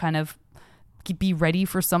and kind of be ready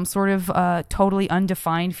for some sort of totally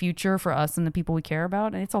undefined future for us and the people we care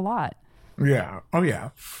about. And it's a lot. Yeah. Oh, yeah.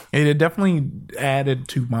 It definitely added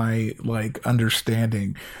to my like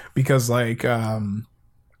understanding, because like,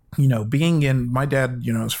 being in, my dad,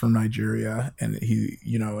 is from Nigeria, and he,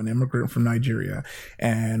 an immigrant from Nigeria.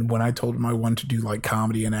 And when I told him I wanted to do like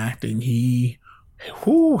comedy and acting, he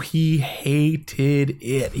hated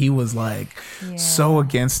it. He was like so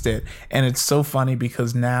against it. And it's so funny,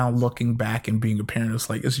 because now looking back and being a parent,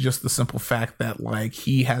 it's just the simple fact that like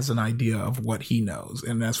he has an idea of what he knows.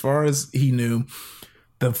 And as far as he knew,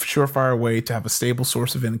 the surefire way to have a stable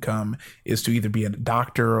source of income is to either be a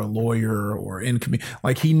doctor or a lawyer or in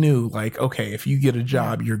like, he knew like, okay, if you get a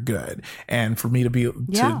job, you're good. And for me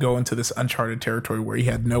to go into this uncharted territory where he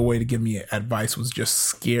had no way to give me advice was just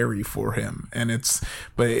scary for him. And it's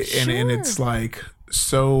like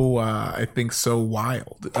so I think so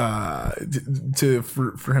wild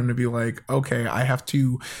for him to be like, okay, I have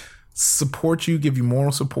to support you, give you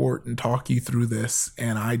moral support, and talk you through this,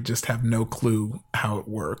 and I just have no clue how it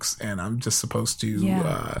works, and I'm just supposed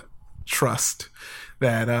to trust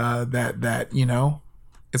that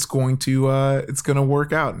it's going to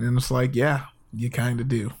work out. And it's like, yeah, you kind of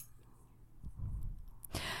do.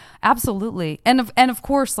 Absolutely. And of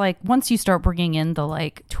course, like, once you start bringing in the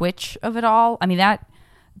like Twitch of it all, I mean,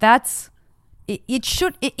 it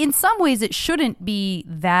should, in some ways it shouldn't be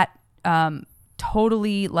that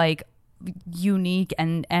totally like unique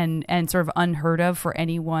and sort of unheard of for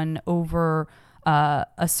anyone over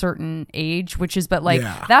a certain age,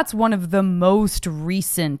 that's one of the most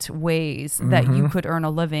recent ways that you could earn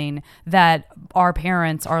a living, that our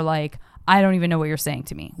parents are like, I don't even know what you're saying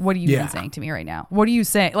to me. What are you even saying to me right now? What are you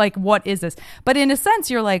saying? Like, what is this? But in a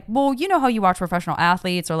sense, you're like, well, you know how you watch professional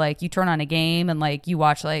athletes, or like you turn on a game and like you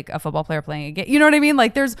watch like a football player playing a game. You know what I mean?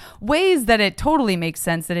 Like, there's ways that it totally makes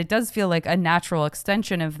sense, that it does feel like a natural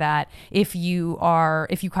extension of that if you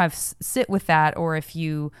kind of sit with that, or if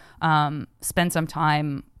you spend some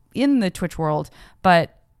time in the Twitch world.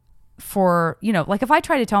 But for, like, if I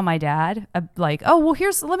try to tell my dad like, oh, well,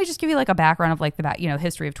 let me just give you like a background of like the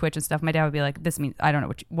history of Twitch and stuff, my dad would be like, this means, I don't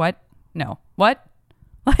know what no, what?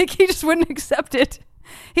 Like, he just wouldn't accept it.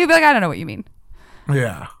 He'd be like, I don't know what you mean.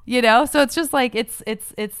 Yeah. So it's just like, it's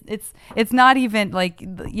not even like,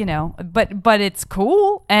 but it's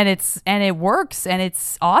cool, and it works, and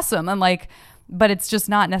it's awesome. And like, but it's just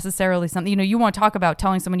not necessarily something, you want to talk about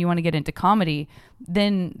telling someone you want to get into comedy.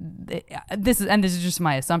 Then this is just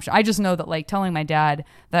my assumption. I just know that like telling my dad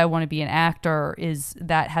that I want to be an actor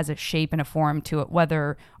that has a shape and a form to it,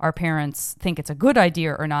 whether our parents think it's a good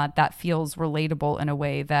idea or not, that feels relatable in a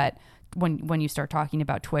way that when you start talking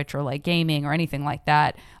about Twitch or like gaming or anything like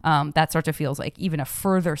that, that sort of feels like even a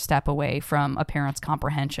further step away from a parent's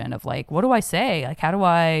comprehension of like, what do I say? Like, how do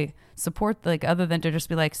I support, like, other than to just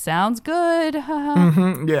be like, sounds good.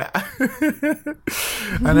 Yeah.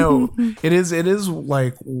 I know it is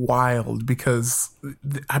like wild because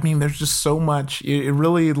I mean, there's just so much. It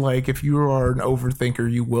really, like, if you are an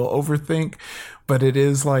overthinker, you will overthink, but it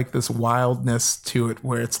is like this wildness to it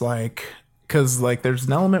where it's like, because like there's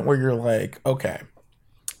an element where you're like, okay,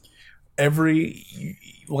 I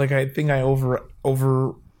think I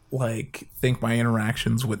over like think my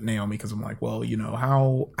interactions with Naomi, because I'm like, well,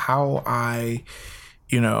 how I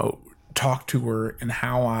talk to her and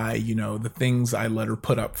how I the things I let her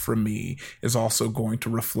put up from me is also going to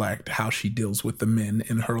reflect how she deals with the men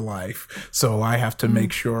in her life. So I have to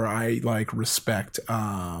make sure I like respect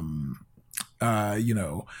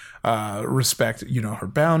respect, her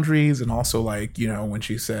boundaries, and also like, when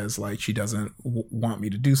she says like she doesn't want me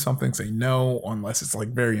to do something, say no, unless it's like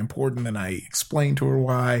very important, then I explain to her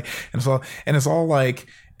why. And it's all like,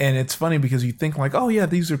 and it's funny because you think like, oh yeah,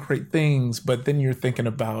 these are great things, but then you're thinking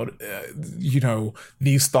about,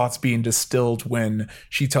 these thoughts being distilled when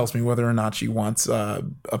she tells me whether or not she wants a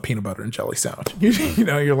peanut butter and jelly sandwich.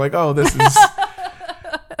 You're like, oh, this is.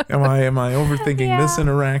 Am I overthinking this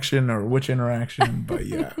interaction or which interaction? But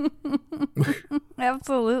yeah.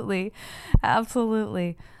 Absolutely.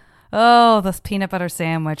 Oh, this peanut butter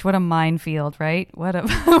sandwich. What a minefield, right? What a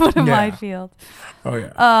minefield. Oh,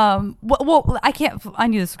 yeah. Well, I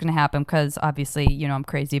knew this was going to happen because obviously, I'm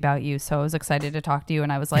crazy about you. So I was excited to talk to you.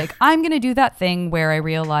 And I was like, I'm going to do that thing where I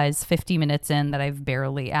realize 50 minutes in that I've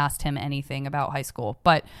barely asked him anything about high school.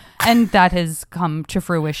 And that has come to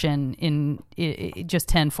fruition in just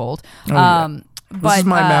tenfold. Oh, yeah. This is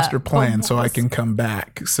my master plan, so I can come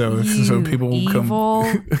back. So people will evil,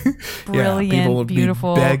 come. brilliant, people will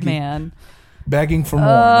beautiful man. Begging for more.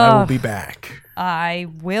 I will be back. I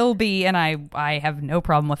will be, and I have no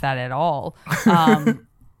problem with that at all.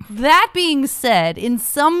 That being said, in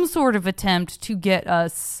some sort of attempt to get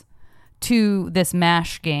us to this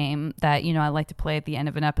MASH game that I like to play at the end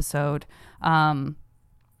of an episode,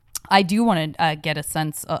 I do want to get a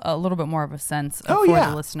sense, a little bit more of a sense for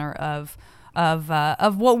the listener of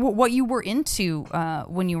what you were into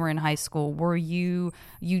when you were in high school. Were you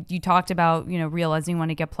talked about realizing you want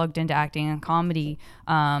to get plugged into acting and comedy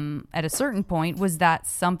at a certain point. Was that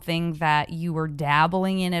something that you were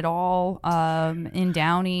dabbling in at all in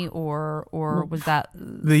Downey, or was that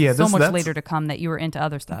much later to come that you were into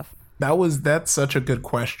other stuff? That's such a good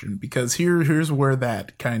question, because here's where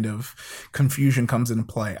that kind of confusion comes into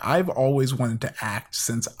play. I've always wanted to act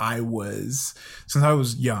since I was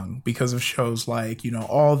young, because of shows like,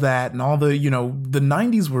 all that, and all the, the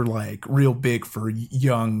 90s were like real big for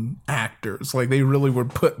young actors. Like they really were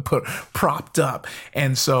put propped up.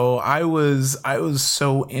 And so I was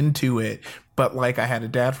so into it. But like I had a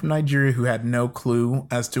dad from Nigeria who had no clue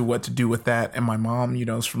as to what to do with that. And my mom,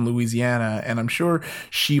 is from Louisiana. And I'm sure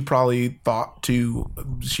she probably would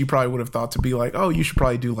have thought to be like, oh, you should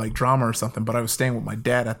probably do like drama or something. But I was staying with my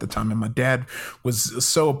dad at the time. And my dad was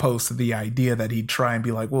so opposed to the idea that he'd try and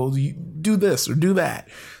be like, well, you do this or do that.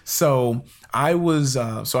 So I was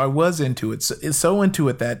into it. So into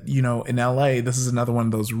it that, in LA, this is another one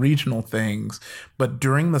of those regional things. But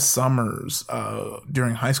during the summers,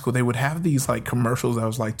 during high school, they would have these like commercials. I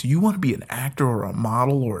was like, do you want to be an actor or a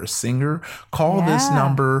model or a singer? Call this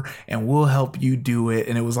number and we'll help you do it.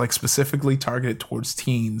 And it was like specifically targeted towards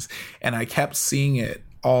teens. And I kept seeing it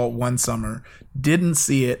all one summer. Didn't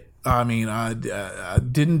see it. I mean, I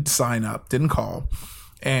didn't sign up, didn't call.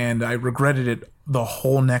 And I regretted it the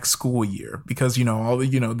whole next school year, because all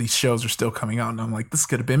the these shows are still coming out, and I'm like, this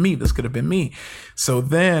could have been me. So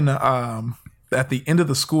then at the end of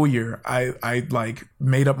the school year, I like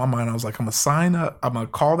made up my mind. I was like, I'm gonna sign up, I'm gonna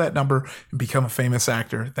call that number and become a famous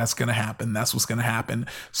actor. That's gonna happen. That's what's gonna happen.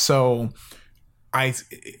 So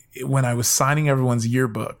when I was signing everyone's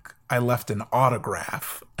yearbook, I left an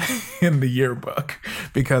autograph in the yearbook,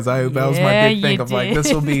 because that was my big thing of like, this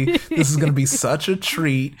is going to be such a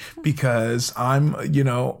treat, because I'm,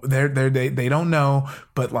 they don't know,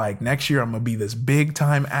 but like next year I'm going to be this big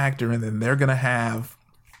time actor, and then they're going to have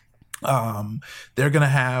they're gonna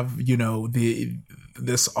have, you know,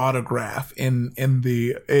 this autograph in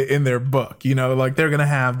their book, you know, like they're gonna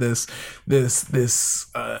have this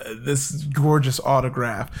gorgeous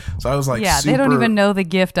autograph. So I was like, they don't even know the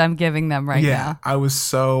gift I'm giving them right now. I was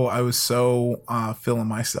so feeling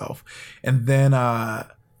myself. And then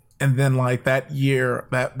like that year,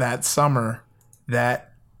 that summer,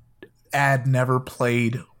 that ad never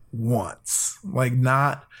played once, like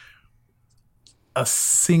not a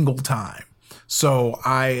single time. So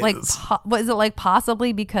was it like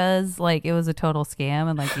possibly because like it was a total scam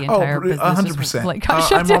and like the entire business 100%. like got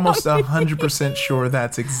shut I'm down? almost 100% sure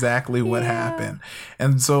that's exactly what happened.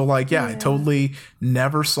 And so like, I totally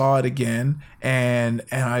never saw it again. And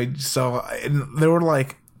there were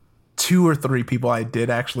like 2 or 3 people I did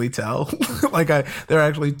actually tell. There are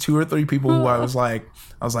actually 2 or 3 people who I was like,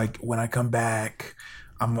 when I come back,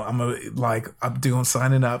 I'm doing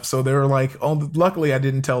signing up. So they were like, oh, luckily I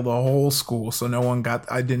didn't tell the whole school. So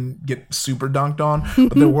I didn't get super dunked on,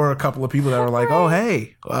 but there were a couple of people that were like, oh,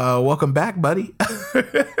 hey, welcome back, buddy.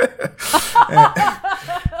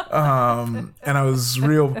 And I was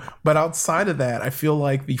real, but outside of that, I feel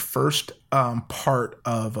like the first part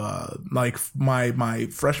of like my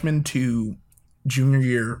freshman to junior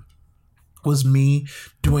year was me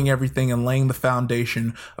doing everything and laying the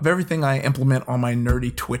foundation of everything I implement on my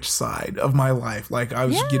nerdy Twitch side of my life. Like I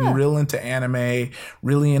was getting real into anime, I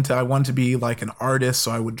wanted to be like an artist.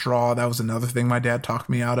 So I would draw. That was another thing my dad talked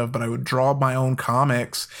me out of, but I would draw my own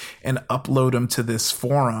comics and upload them to this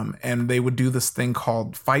forum. And they would do this thing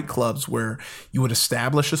called fight clubs where you would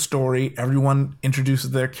establish a story. Everyone introduces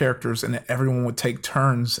their characters and everyone would take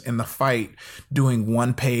turns in the fight doing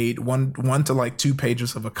one to like 2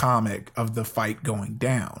 pages of a comic of the fight going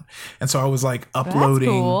down. And so I was like uploading.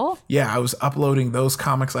 That's cool. Yeah, I was uploading those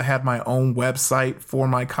comics. I had my own website for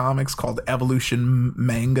my comics called Evolution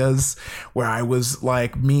Mangas, where I was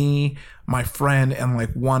like me, my friend, and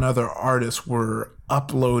like one other artist were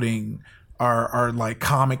uploading our like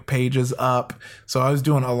comic pages up. So I was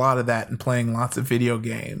doing a lot of that and playing lots of video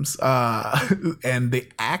games. And the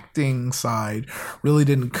acting side really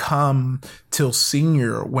didn't come till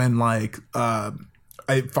senior when like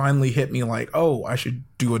it finally hit me like, oh, I should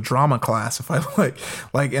do a drama class if I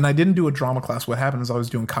like, and I didn't do a drama class. What happened is I was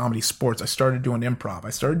doing comedy sports. I started doing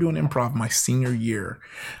improv my senior year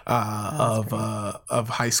of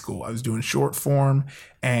high school. I was doing short form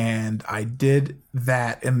and I did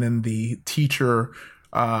that. And then the teacher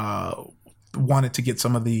wanted to get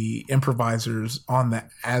some of the improvisers on the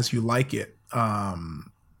As You Like It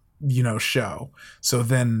show. So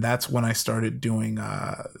then that's when I started doing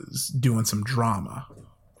some drama.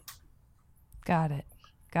 Got it.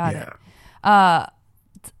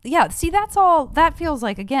 See, that's all. That feels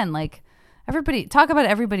like, again, like everybody talk about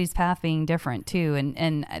everybody's path being different too.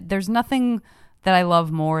 And there's nothing that I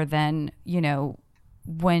love more than,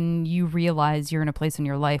 when you realize you're in a place in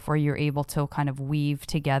your life where you're able to kind of weave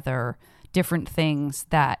together different things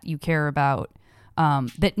that you care about.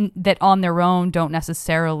 That on their own don't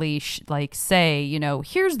necessarily say,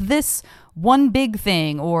 here's this one big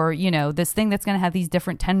thing or, this thing that's going to have these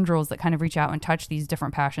different tendrils that kind of reach out and touch these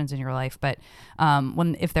different passions in your life. But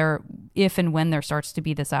if and when there starts to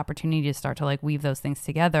be this opportunity to start to like weave those things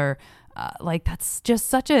together, that's just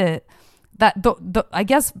such I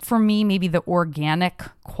guess for me, maybe the organic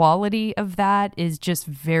quality of that is just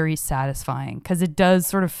very satisfying because it does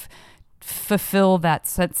sort of fulfill that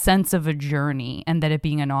sense of a journey and that it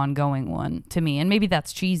being an ongoing one to me. And maybe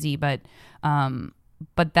that's cheesy, but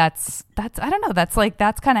that's I don't know, that's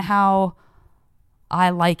kind of how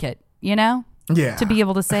I like it, Yeah. To be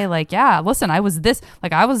able to say like, yeah, listen, I was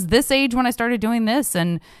this age when I started doing this.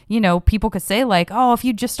 And, people could say like, oh, if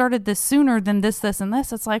you just started this sooner than this, and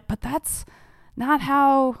this, it's like, but that's not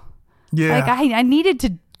how, like I needed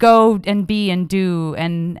to go and be and do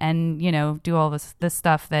and do all this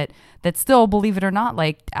stuff that still, believe it or not,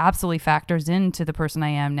 like absolutely factors into the person I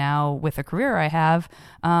am now with a career I have.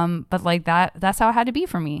 But like that's how it had to be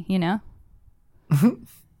for me,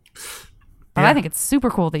 But I think it's super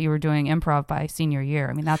cool that you were doing improv by senior year.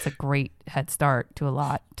 I mean, that's a great head start to a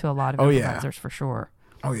lot of improvisers for sure.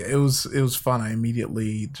 Oh yeah, it was fun. I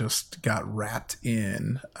immediately just got wrapped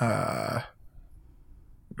in on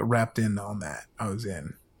that. I was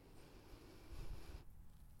in.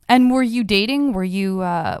 And were you dating? Were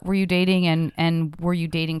you dating and were you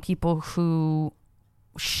dating people who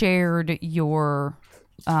shared your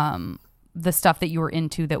the stuff that you were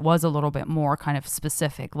into that was a little bit more kind of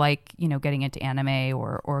specific, like, getting into anime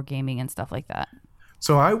or gaming and stuff like that?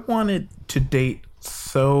 So I wanted to date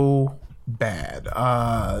so bad.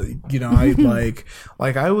 I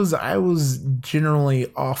like I was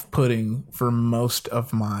generally off-putting for most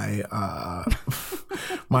of my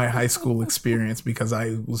my high school experience because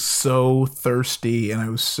I was so thirsty and I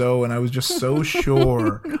was just so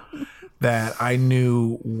sure that I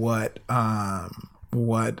knew what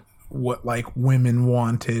like women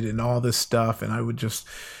wanted and all this stuff, and I would just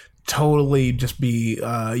totally just be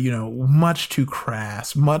much too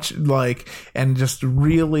crass, much like, and just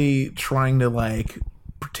really trying to like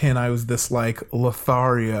pretend I was this like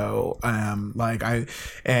Lothario, in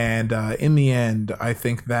the end I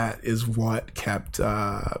think that is what kept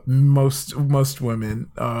most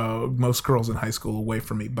women, most girls in high school away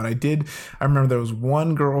from me. But I remember there was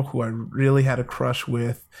one girl who I really had a crush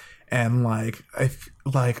with, and I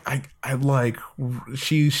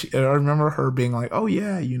remember her being like, oh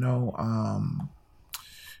yeah,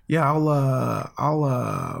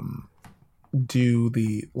 I'll do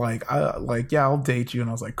the I'll date you. And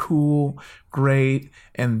I was like, cool, great.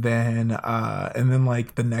 And then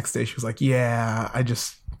like the next day she was like, yeah, I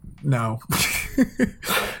just no. I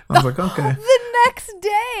was like, okay. The next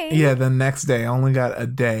day. Yeah, the next day. I only got a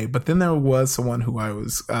day. But then there was someone who I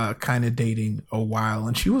was kind of dating a while,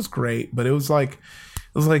 and she was great, but it was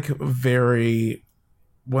very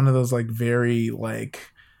one of those like very like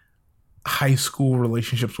high school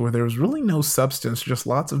relationships where there was really no substance, just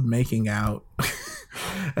lots of making out.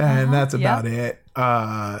 And that's about it.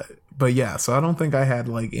 But yeah, so I don't think I had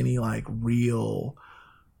like any like real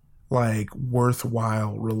like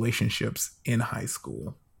worthwhile relationships in high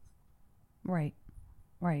school. Right.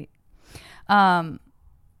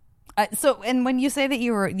 So, and when you say that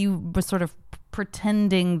you were sort of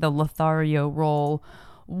pretending the Lothario role,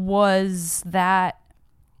 was that,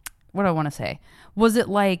 what do I want to say? Was it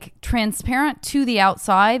like transparent to the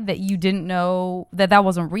outside that you didn't know that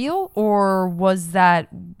wasn't real, or was that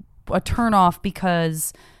a turnoff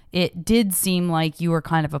because it did seem like you were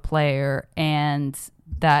kind of a player and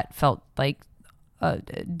that felt like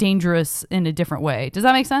dangerous in a different way? Does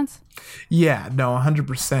that make sense? Yeah, no,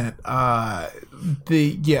 100%.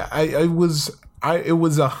 It was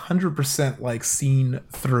 100% like seen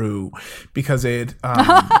through because it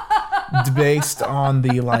based on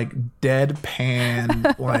the like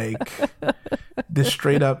deadpan, like the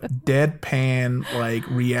straight up deadpan like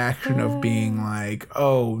reaction of being like,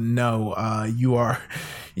 oh no, you are,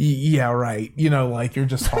 yeah, right, like you're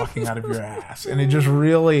just talking out of your ass. And it just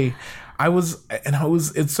really,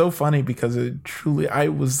 it's so funny because I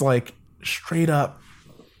was like straight up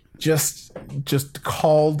just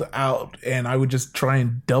called out, and I would just try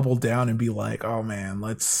and double down and be like, oh man,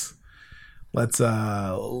 let's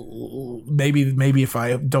maybe if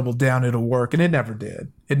I double down it'll work. And it never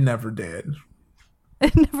did. It never did.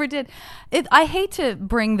 I hate to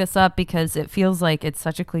bring this up because it feels like it's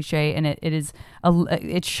such a cliche, and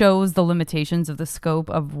it shows the limitations of the scope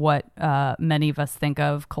of what many of us think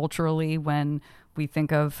of culturally when we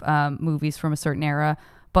think of movies from a certain era.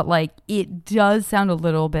 But like, it does sound a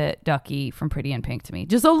little bit Ducky from Pretty in Pink to me,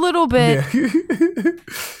 just a little bit. Yeah.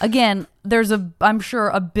 Again, there's I'm sure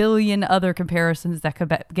a billion other comparisons that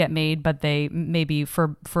could get made, but they maybe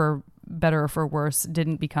for better or for worse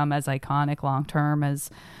didn't become as iconic long term as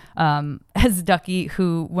Ducky,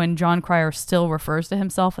 who, when John Cryer still refers to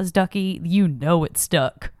himself as Ducky, it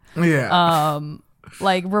stuck. Yeah.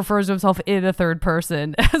 Like refers to himself in the third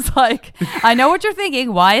person as like, I know what you're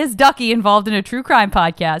thinking. Why is Ducky involved in a true crime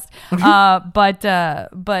podcast?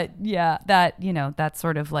 But yeah, that's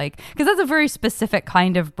sort of like, because that's a very specific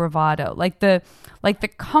kind of bravado, like the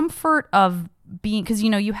comfort of being, because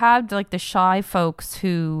you had like the shy folks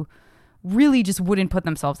who really just wouldn't put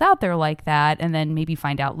themselves out there like that, and then maybe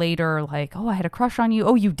find out later like, oh, I had a crush on you.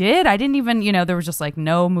 Oh, you did? I didn't even, there was just like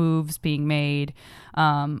no moves being made,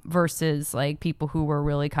 versus like people who were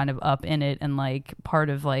really kind of up in it and like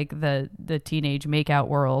part of like the teenage makeout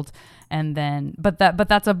world. And then but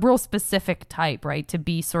that's a real specific type, right? To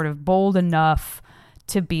be sort of bold enough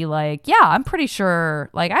to be like, yeah, I'm pretty sure,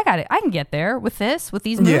 like, I got it, I can get there with these moves.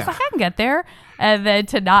 Yeah. Like, I can get there. And then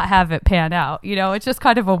to not have it pan out, it's just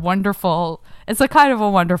kind of a wonderful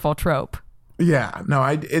trope. Yeah, no,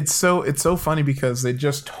 it's so funny because they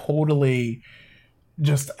just totally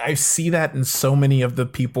I see that in so many of the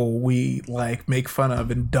people we like make fun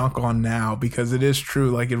of and dunk on now, because it is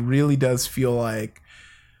true. Like, it really does feel like,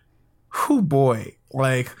 whoo boy,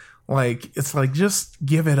 like it's like, just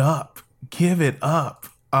give it up.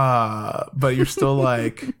 But you're still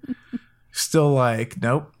like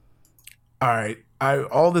nope. All right,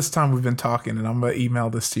 all this time we've been talking, and I'm gonna email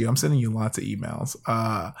this to you. I'm sending you lots of emails,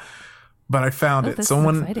 but I found it.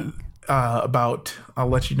 I'll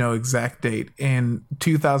let you know exact date. In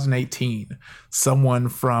 2018, someone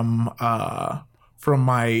from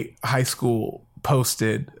my high school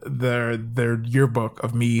posted their yearbook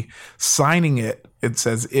of me signing it. It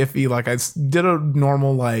says Ify, like I did a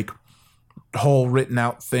normal like whole written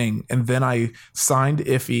out thing, and then I signed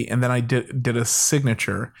Ify, and then I did a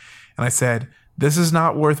signature, and I said, "This is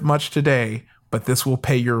not worth much today, but this will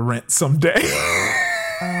pay your rent someday."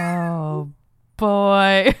 Oh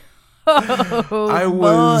boy. Oh, I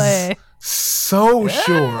was so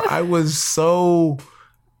sure. I was so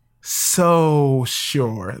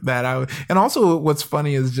sure that and also what's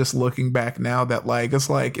funny is just looking back now that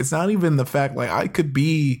it's not even the fact like I could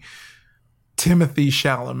be Timothy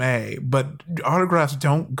Chalamet, but autographs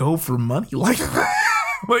don't go for money like that.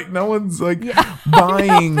 Like no one's like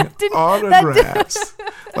buying autographs.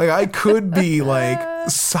 Like I could be like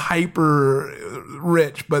hyper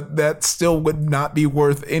rich, but that still would not be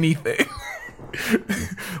worth anything.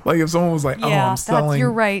 Like if someone was like, I'm selling.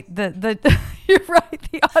 You're right. You're right.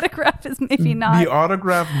 The autograph is maybe not. The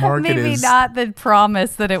autograph market maybe is not the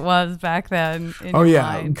promise that it was back then.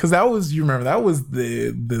 Because that was, you remember, that was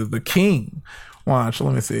the king. Watch,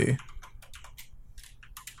 let me see.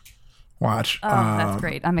 Watch. Oh, that's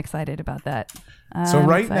great. I'm excited about that. So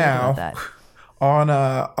right now, on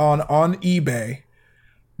eBay,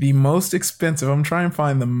 the most expensive. I'm trying to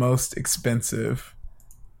find the most expensive.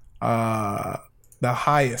 The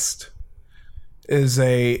highest is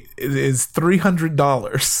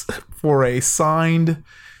 $300 for a signed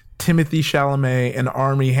Timothy Chalamet and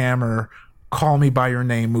Armie Hammer "Call Me by Your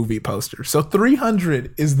Name" movie poster. So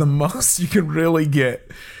 $300 is the most you can really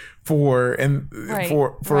get for an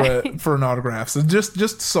autograph. So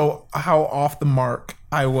just so how off the mark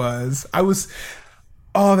I was.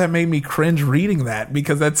 Oh, that made me cringe reading that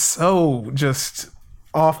because that's so just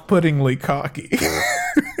off-puttingly cocky.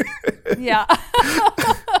 Yeah.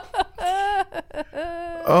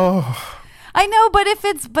 Oh, I know, but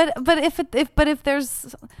if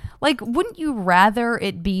there's like, wouldn't you rather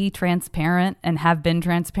it be transparent and have been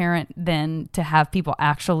transparent than to have people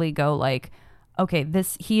actually go like, okay,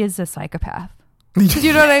 he is a psychopath. Do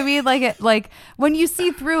you know what I mean? Like when you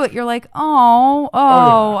see through it, you're like, oh,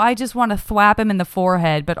 yeah. I just want to thwap him in the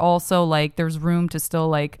forehead, but also like there's room to still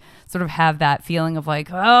like sort of have that feeling of like,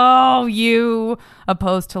 oh, you,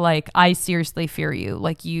 opposed to like, I seriously fear you.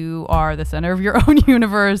 Like you are the center of your own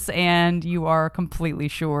universe and you are completely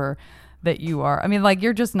sure that you are. I mean, like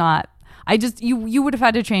you're just not. You would have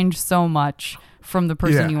had to change so much from the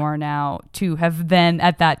person you are now to have then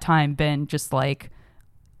at that time been just like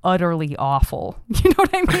utterly awful. You know what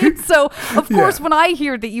I mean? So of course when I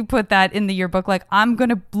hear that you put that in the yearbook, like I'm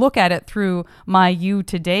gonna look at it through my you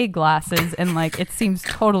today glasses and like it seems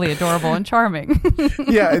totally adorable and charming.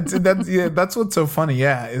 That's what's so funny.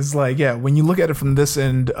 Is like when you look at it from this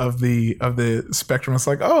end of the spectrum, it's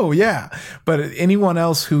like, oh yeah, but anyone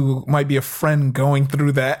else who might be a friend going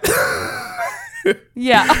through that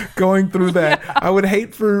going through that, I would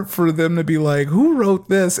hate for them to be like, who wrote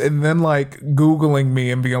this, and then like Googling me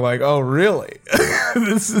and being like, oh really?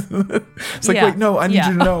 It's like, wait, no, I need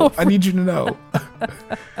you to know. I need you to know.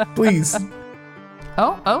 Please.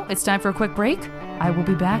 Oh, it's time for a quick break. I will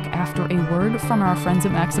be back after a word from our friends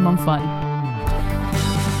at Maximum Fun.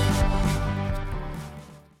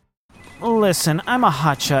 Listen, I'm a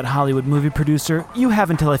hotshot Hollywood movie producer. You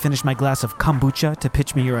have until I finish my glass of kombucha to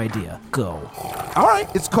pitch me your idea. Go. All right,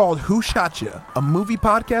 it's called Who Shot Ya?, a movie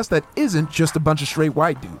podcast that isn't just a bunch of straight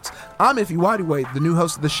white dudes. I'm Ify Nwadiwe, the new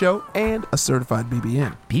host of the show and a certified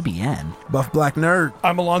BBN. BBN? Buff Black Nerd.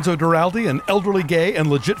 I'm Alonzo Duralde, an elderly gay and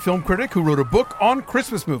legit film critic who wrote a book on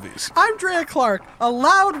Christmas movies. I'm Drea Clark, a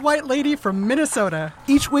loud white lady from Minnesota.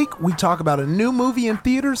 Each week, we talk about a new movie in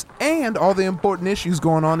theaters and all the important issues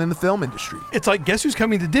going on in the film industry. It's like Guess Who's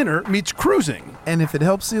Coming to Dinner meets cruising. And if it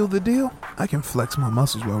helps seal the deal, I can flex my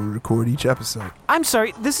muscles while we record each episode. I'm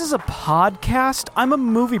sorry, this is a podcast? I'm a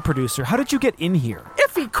movie producer. How did you get in here?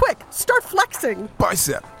 Ify, quick, start flexing.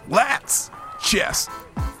 Bicep, lats, chest.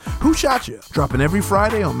 Who Shot Ya? Dropping every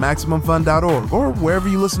Friday on MaximumFun.org or wherever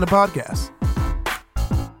you listen to podcasts.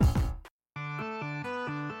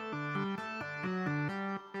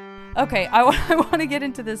 Okay, I want to get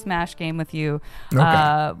into this MASH game with you. Okay.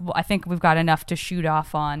 I think we've got enough to shoot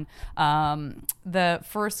off on. The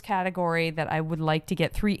first category that I would like to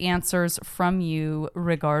get 3 answers from you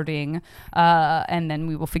regarding, and then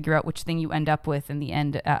we will figure out which thing you end up with in the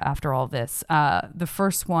end after all this. The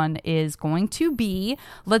first one is going to be,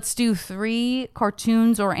 let's do 3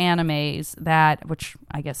 cartoons or animes which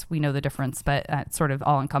I guess we know the difference, but it's sort of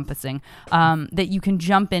all-encompassing, that you can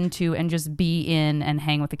jump into and just be in and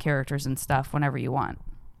hang with the characters and stuff whenever you want.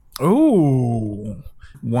 Ooh,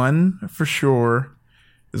 one for sure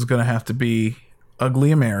is going to have to be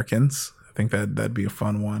Ugly Americans. I think that'd be a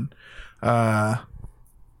fun one. The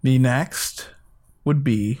next would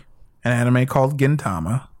be an anime called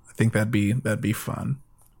Gintama. I think that'd be fun.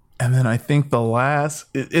 And then I think the last,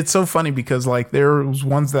 it's so funny because like there's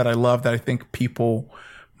ones that I love that I think people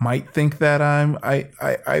might think that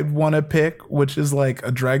I'd want to pick, which is like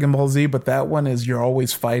a Dragon Ball Z, but that one is you're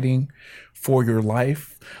always fighting for your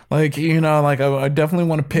life. Like, like I definitely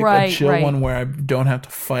want to pick a chill one where I don't have to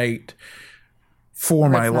fight for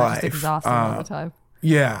my life. Just exhausting all the time.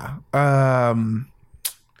 Yeah.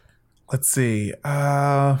 Let's see.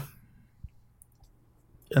 And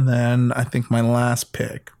then I think my last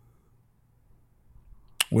pick,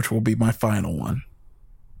 which will be my final one,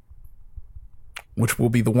 which will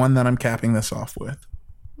be the one that I'm capping this off with.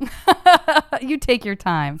 You take your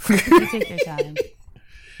time. You take your time.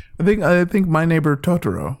 I think My Neighbor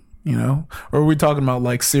Totoro, or are we talking about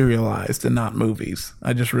like serialized and not movies?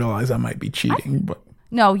 I just realized I might be cheating, but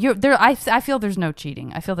no, you're there. I feel there's no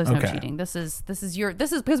cheating. I feel there's no cheating. This is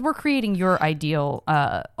because we're creating your ideal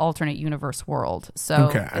alternate universe world. So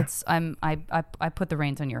I put the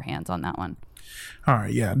reins on your hands on that one. All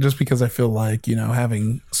right, yeah, just because I feel like,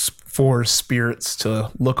 having four spirits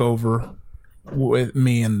to look over with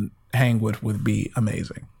me and hang with would be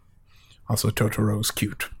amazing. Also, Totoro's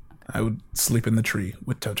cute. I would sleep in the tree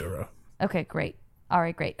with Totoro. Okay, great. All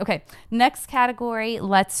right, great. Okay, next category.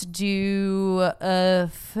 Let's do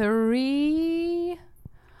 3.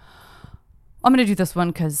 I'm going to do this one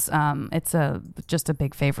because it's just a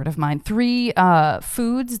big favorite of mine. 3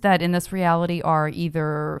 foods that in this reality are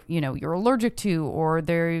either, you're allergic to, or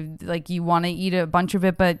they're like you want to eat a bunch of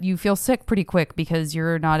it, but you feel sick pretty quick because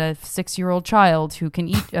you're not a 6-year-old child who can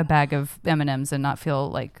eat a bag of M&Ms and not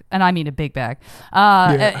feel like, and I mean a big bag.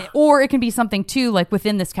 Or it can be something too, like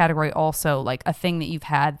within this category also, like a thing that you've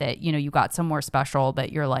had that, you got somewhere special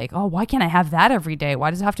that you're like, oh, why can't I have that every day?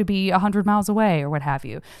 Why does it have to be 100 miles away or what have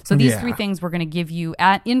you? So these 3 things we're going to give you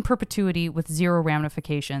in perpetuity with 0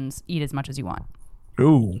 ramifications. Eat as much as you want.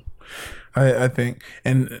 Ooh, I think,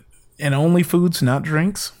 and only foods, not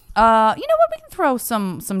drinks. You know what? We can throw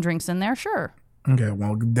some drinks in there. Sure. Okay.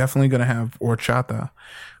 Well, definitely gonna have horchata.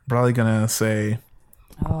 Probably gonna say,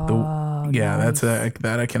 nice.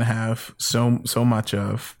 That I can have so much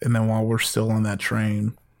of. And then while we're still on that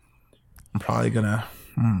train, I'm probably gonna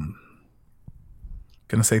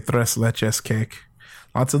say tres leches cake.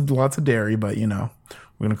 Lots of dairy, but we're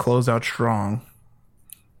gonna close out strong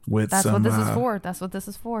with That's some. That's what this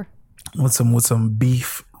is for. With some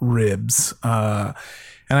beef ribs, and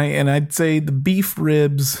I'd say the beef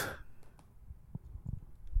ribs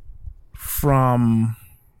from,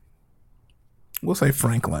 we'll say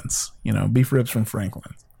Franklin's. Beef ribs from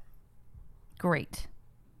Franklin's. Great.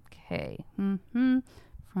 Okay. From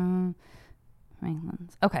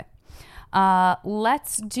Franklin's. Okay. We're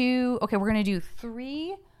going to do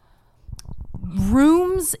 3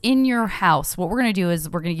 rooms in your house. What we're going to do is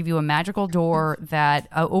we're going to give you a magical door that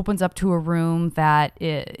opens up to a room that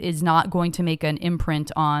is not going to make an imprint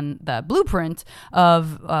on the blueprint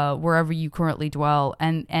of wherever you currently dwell.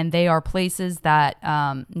 And they are places that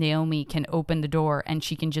Naomi can open the door and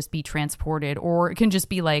she can just be transported, or it can just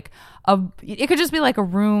be like a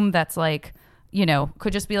room that's like,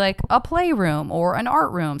 could just be like a playroom or an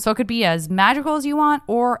art room. So it could be as magical as you want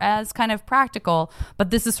or as kind of practical, but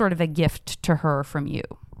this is sort of a gift to her from you.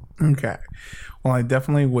 Okay. Well, I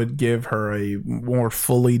definitely would give her a more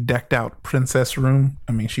fully decked out princess room.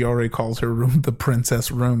 I mean, she already calls her room the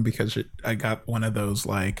princess room because I got one of those,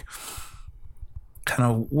 like, kind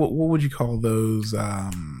of, what would you call those?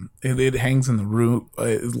 It hangs in the roof,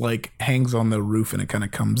 it like hangs on the roof and it kind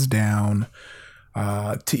of comes down.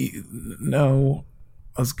 I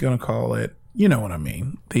was gonna call it, you know what I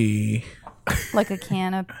mean, like a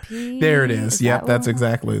canopy. There it is. Yep, that's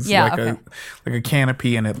exactly. It's like okay. like a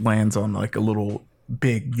canopy, and it lands on like a little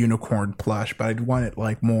big unicorn plush. But I'd want it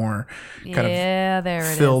like more kind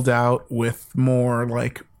of filled out with more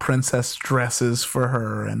like princess dresses for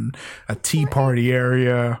her, and a tea party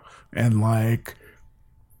area, and like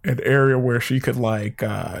an area where she could like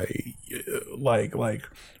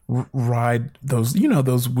ride those,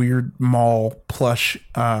 those weird mall plush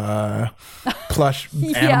animal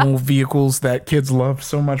vehicles that kids love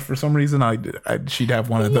so much for some reason. She'd have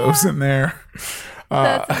one of those in there.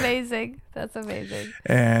 That's amazing.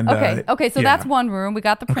 And okay, so that's one room. We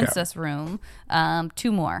got the princess room.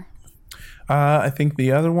 2 more. I think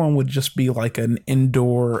the other one would just be like an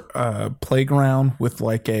indoor playground with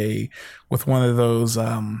one of those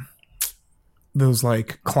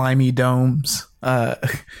like climby domes.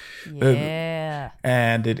 Yeah.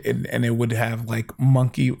 And it would have like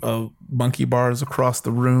monkey bars across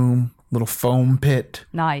the room, little foam pit.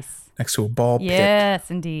 Nice. Next to a ball pit. Yes,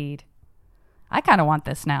 indeed. I kind of want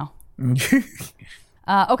this now.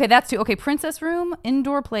 Okay, that's 2. Okay, princess room,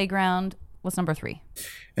 indoor playground. What's number 3?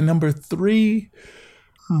 And number 3,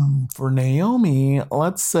 for Naomi,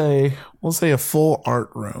 we'll say a full art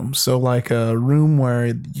room. So like a room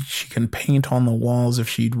where she can paint on the walls if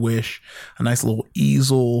she'd wish. A nice little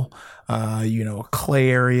easel, a clay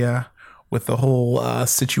area with the whole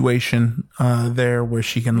situation there where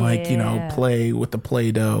she can play with the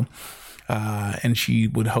Play-Doh. And she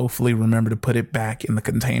would hopefully remember to put it back in the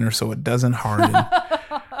container so it doesn't harden.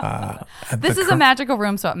 This is a magical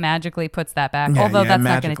room, so it magically puts that back. Although that's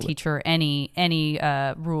not going to teach her any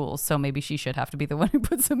rules, so maybe she should have to be the one who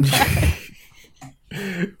puts them back.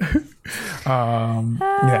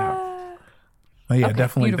 Okay,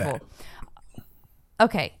 definitely beautiful. that.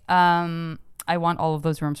 Okay, I want all of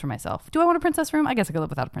those rooms for myself. Do I want a princess room? I guess I could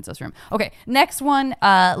live without a princess room. Okay, next one.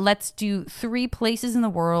 Let's do 3 places in the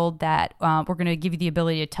world that we're going to give you the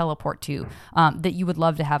ability to teleport to that you would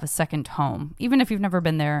love to have a second home. Even if you've never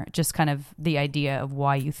been there, just kind of the idea of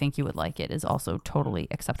why you think you would like it is also totally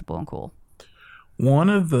acceptable and cool. One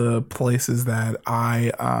of the places that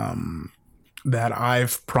I've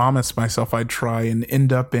promised myself I'd try and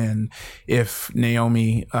end up in if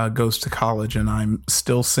Naomi goes to college and I'm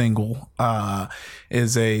still single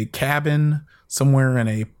is a cabin somewhere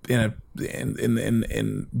in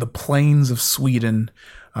the plains of Sweden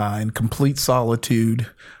in complete solitude,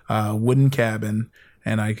 wooden cabin,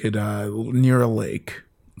 and I could near a lake.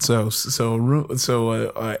 So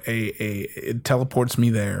it teleports me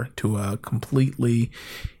there to a completely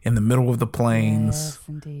in the middle of the plains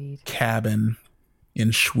cabin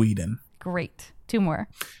in Sweden. Great. 2 more.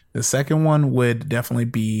 The second one would definitely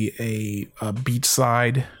be a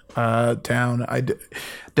beachside town.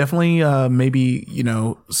 Definitely maybe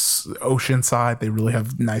oceanside. They really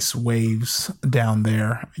have nice waves down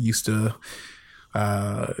there. I used to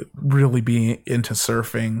really be into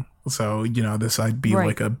surfing. So, this I'd be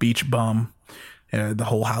like a beach bum. The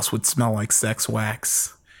whole house would smell like sex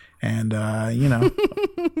wax. And,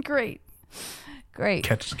 Great.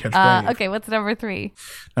 Catch wave. Okay, what's number 3?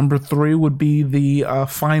 Number 3 would be the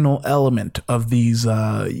final element of these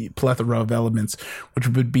plethora of elements, which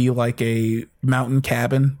would be like a mountain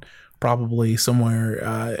cabin, probably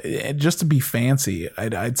somewhere just to be fancy.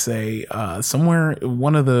 I'd say somewhere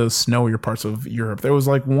one of the snowier parts of Europe. There was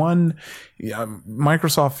like one.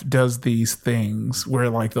 Microsoft does these things where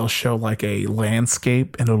like they'll show like a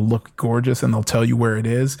landscape and it'll look gorgeous and they'll tell you where it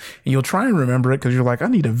is and you'll try and remember it because you're like, I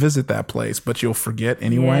need to visit that place, but you'll forget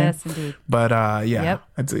anyway. Yes, indeed. But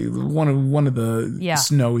I'd say one of the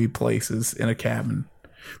snowy places in a cabin.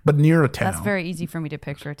 But near a town. That's very easy for me to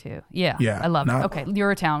picture too. Yeah. Yeah. I love it. Okay.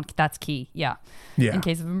 Near a town. That's key. Yeah. Yeah. In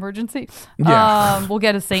case of emergency. Yeah. We'll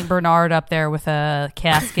get a St. Bernard up there with a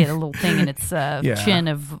casket, a little thing in its chin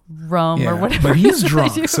of rum or whatever. But he's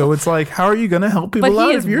drunk. So it's like, how are you going to help people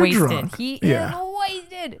out if you're drunk? He is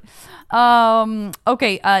wasted.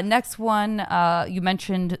 Okay. Next one. You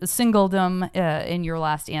mentioned singledom in your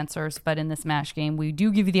last answers, but in this MASH game, we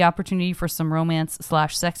do give you the opportunity for some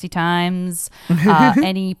romance/sexy times.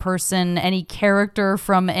 Any person, any character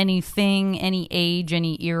from anything, any age,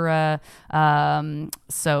 any era.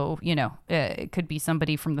 So, it could be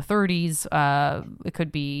somebody from the 30s. It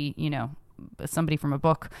could be, somebody from a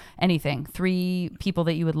book, anything. 3 people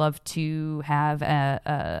that you would love to have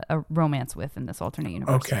a romance with in this alternate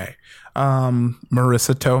universe. Okay.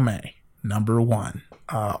 Marissa Tomei, number 1,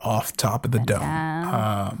 off top of the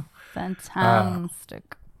dome.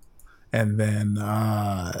 Fantastic. And then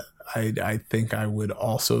I think I would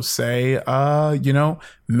also say,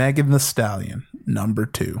 Megan Thee Stallion, number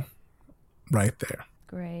 2, right there.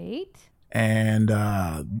 Great. And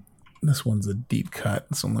this one's a deep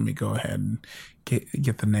cut, so let me go ahead and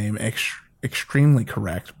get the name extremely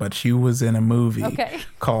correct. But she was in a movie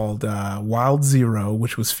called Wild Zero,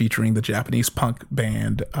 which was featuring the Japanese punk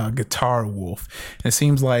band Guitar Wolf. And it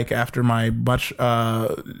seems like after my much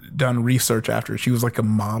done research after, she was like a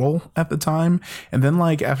model at the time. And then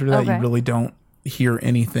like after that, you really don't hear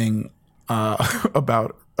anything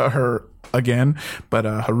about her again. But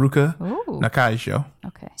Haruka Nakaijo.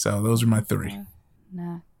 Okay. So those are my 3.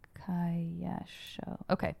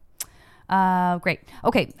 Okay. Great.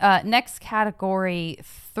 Okay. Next category,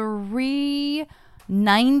 3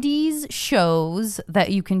 90s shows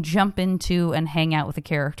that you can jump into and hang out with the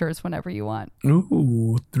characters whenever you want.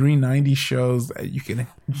 Ooh, 3 90s shows that you can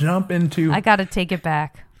jump into. I got to take it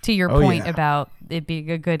back to your point about it being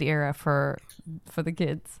a good era for the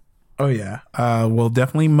kids. Oh, yeah. Well,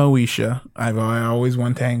 definitely Moesha. I always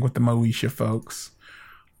want to hang with the Moesha folks.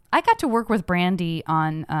 I got to work with Brandy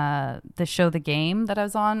on the show The Game that I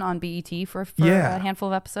was on BET for a handful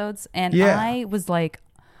of episodes. And I was like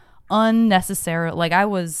unnecessary. Like I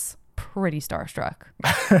was pretty starstruck.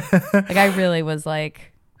 Like I really was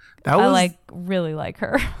like, really like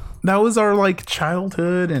her. That was our like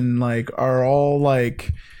childhood and like our all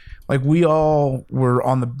like we all were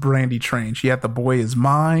on the Brandy train. She had The Boy Is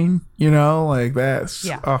Mine, like that's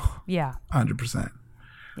 100%.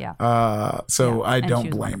 Yeah. So I don't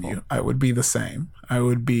blame you. I would be the same. I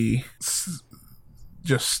would be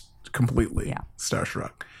just completely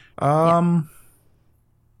starstruck.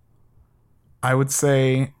 I would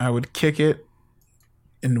say I would kick it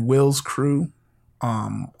in Will's crew,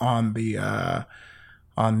 in the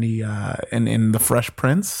Fresh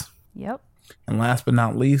Prince. Yep. And last but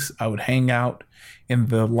not least, I would hang out in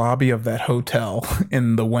the lobby of that hotel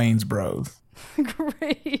in the Wayans Bros.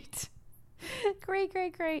 Great.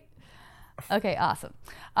 Great. Okay, awesome.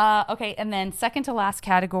 Okay, and then second to last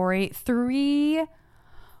category, 3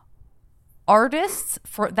 artists.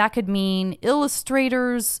 That could mean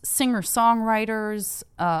illustrators, singer-songwriters,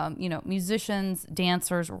 musicians,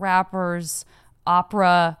 dancers, rappers,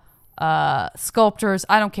 opera, sculptors,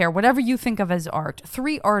 I don't care, whatever you think of as art.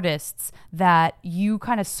 3 artists that you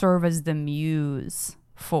kind of serve as the muse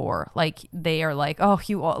for. Like they are like, oh,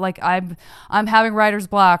 I'm having writer's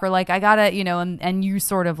block, or like I gotta, and you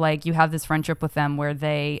sort of like you have this friendship with them where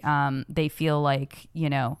they feel like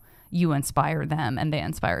you inspire them and they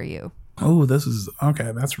inspire you. Oh, this is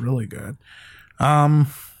okay. That's really good. One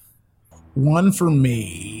for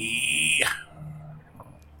me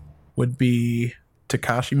would be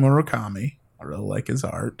Takashi Murakami. I really like his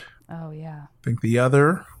art. Oh yeah. I think the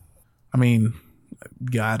other, if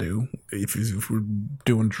we're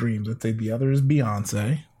doing dreams, I'd say the other is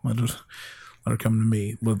Beyonce. Let her come to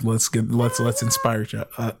me. Let's inspire each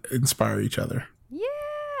other.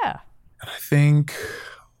 Yeah. And I think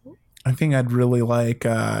I'd really like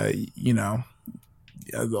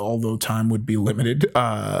although time would be limited,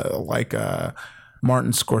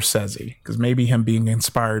 Martin Scorsese, because maybe him being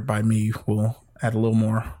inspired by me will add a little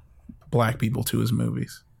more black people to his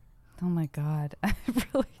movies. Oh my God.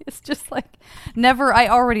 It's just like I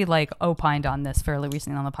already like opined on this fairly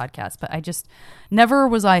recently on the podcast, but I just never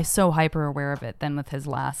was I so hyper aware of it than with his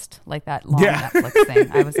last, like that long Netflix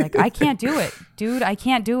thing. I was like, I can't do it, dude. I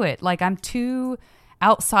can't do it. Like I'm too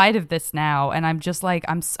outside of this now. And I'm just like,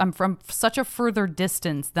 I'm from such a further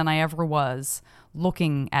distance than I ever was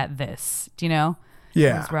looking at this, do you know?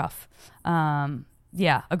 Yeah. It was rough.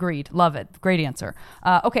 Yeah, agreed. Love it. Great answer.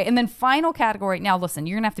 Okay, and then final category. Now, listen,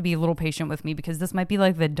 you're going to have to be a little patient with me because this might be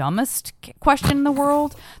like the dumbest question in the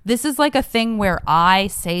world. This is like a thing where I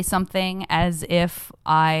say something as if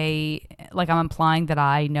I'm implying that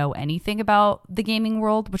I know anything about the gaming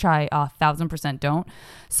world, which I 1,000% don't.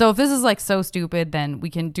 So if this is like so stupid, then we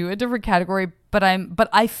can do a different category. But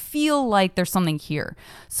I feel like there's something here.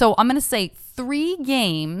 So I'm going to say 3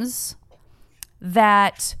 games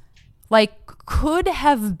that could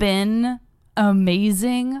have been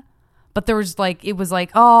amazing, but there was it was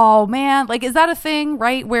like, oh man, is that a thing,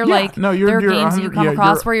 right? Where there are games you come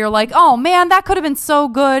across where you're like, oh man, that could have been so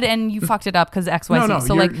good and you fucked it up because XYZ. No,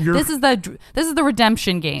 so this is the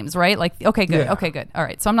redemption games, right? Okay, good. Yeah. Okay, good. All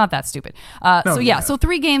right. So I'm not that stupid. So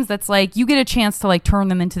 3 games that's you get a chance to turn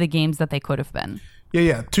them into the games that they could have been.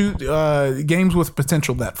 Yeah. 2 games with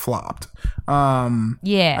potential that flopped.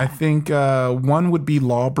 I think one would be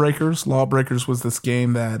Lawbreakers. Lawbreakers was this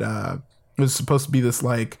game that was supposed to be this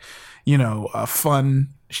a fun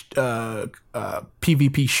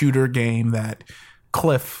PvP shooter game that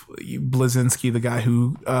Cliff Bleszinski, the guy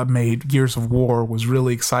who made Gears of War, was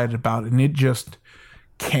really excited about, and it just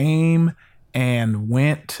came and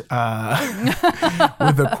went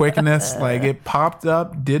with a quickness. It popped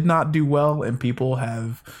up, did not do well, and people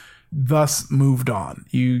have thus moved on.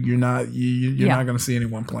 You're not going to see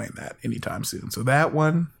anyone playing that anytime soon. So that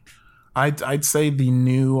one, I'd say the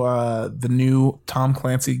new Tom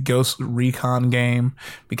Clancy Ghost Recon game,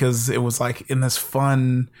 because it was in this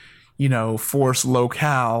fun force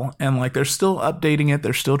locale, and they're still updating it,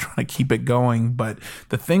 they're still trying to keep it going. But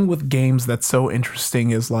the thing with games that's so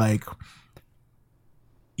interesting is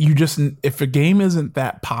if a game isn't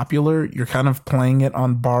that popular, you're kind of playing it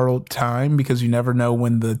on borrowed time, because you never know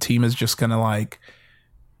when the team is just going to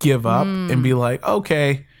give up and be like,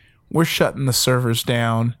 okay, we're shutting the servers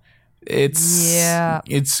down. It's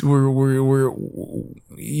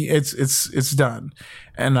done.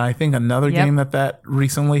 And I think another game that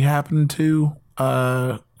recently happened to,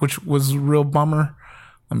 which was a real bummer,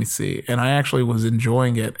 Let me see. And I actually was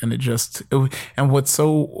enjoying it, and what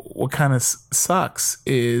kind of sucks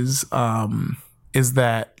is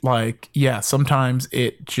that like, yeah, sometimes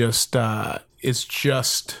it just is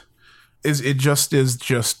just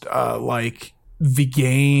like the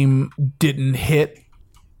game didn't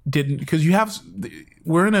because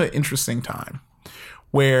we're in an interesting time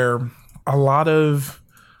where a lot of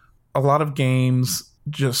games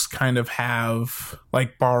just kind of have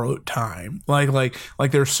like borrowed time. Like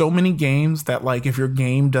there's so many games that like if your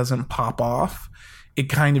game doesn't pop off, it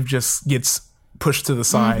kind of just gets pushed to the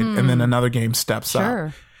side, and then another game steps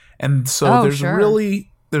up. And so there's a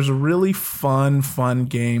really fun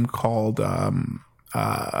game called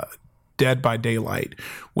Dead by Daylight,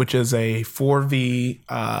 which is a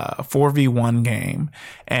 4v1 game,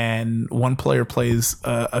 and one player plays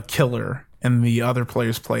a killer and the other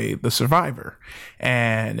players play the survivor.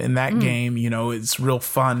 And in that game, you know, it's real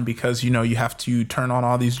fun because, you know, you have to turn on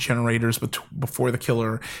all these generators before the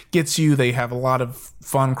killer gets you. They have a lot of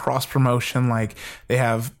fun cross promotion. Like they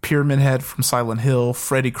have Pyramid Head from Silent Hill,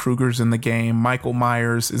 Freddy Krueger's in the game, Michael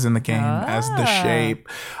Myers is in the game as the Shape.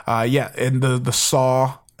 And the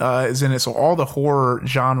Saw is in it. So all the horror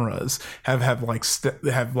genres have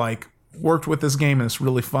worked with this game, and it's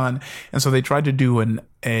really fun. And so they tried to do an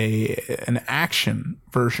action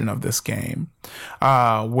version of this game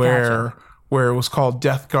where it was called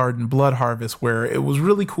Death Garden Blood Harvest, where it was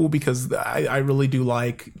really cool because I really do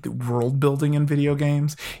like the world building in video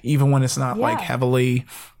games, even when it's not like heavily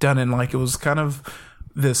done in, like, it was kind of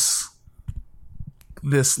this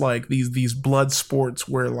like these blood sports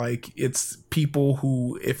where like it's people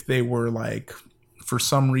who, if they were like for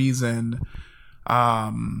some reason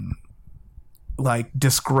like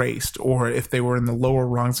disgraced, or if they were in the lower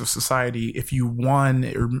rungs of society, if you won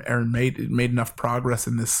or made enough progress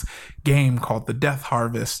in this game called the Death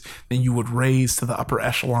Harvest, then you would raise to the upper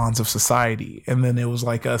echelons of society. And then it was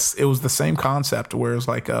like it was the same concept where it was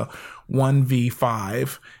like a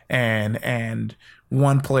 1v5 and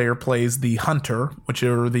one player plays the hunter, which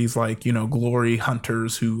are these like, you know, glory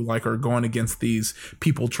hunters who like are going against these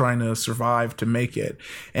people trying to survive to make it.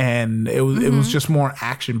 And it was just more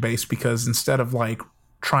action based because instead of like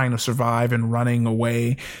trying to survive and running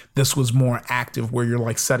away, this was more active where you're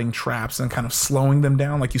like setting traps and kind of slowing them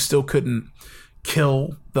down. Like you still couldn't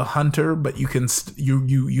kill the hunter, but you can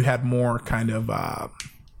you had more kind of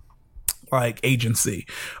like agency.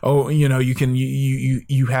 Oh, you know,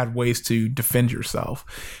 you had ways to defend yourself.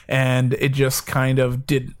 And it just kind of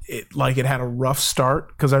did it, like it had a rough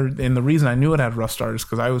start and the reason I knew it had a rough start is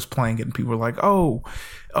because I was playing it and people were like, oh,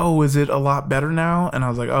 is it a lot better now? And I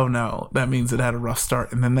was like, oh no, that means it had a rough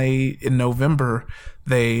start. And then in November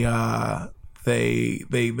they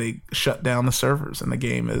shut down the servers and the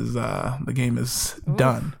game is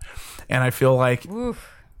done. And I feel like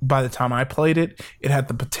by the time I played it, it had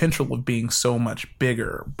the potential of being so much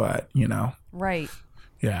bigger, but you know. Right.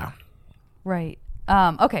 Yeah. Right.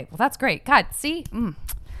 Okay. Well, that's great. God, see,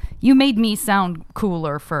 you made me sound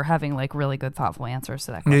cooler for having like really good, thoughtful answers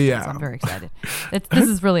to that question. Yeah. So I'm very excited. This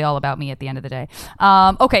is really all about me at the end of the day.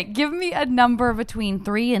 Okay. Give me a number between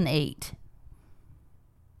 3 and 8.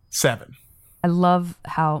 7. I love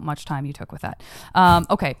how much time you took with that.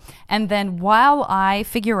 Okay. And then while I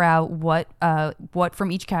figure out what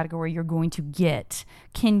from each category you're going to get,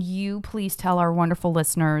 can you please tell our wonderful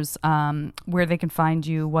listeners where they can find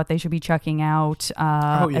you, what they should be checking out,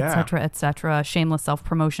 et cetera, et cetera. Shameless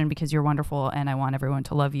self-promotion because you're wonderful and I want everyone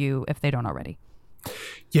to love you if they don't already.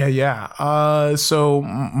 Yeah. So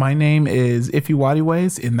my name is Ify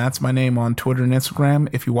Nwadiwe, and that's my name on Twitter and Instagram.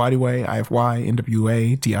 Ify Nwadiwe,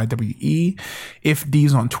 IFYNWADIWE. If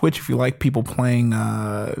D's on Twitch, if you like people playing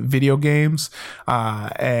video games,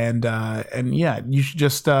 and yeah, you should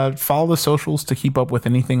just follow the socials to keep up with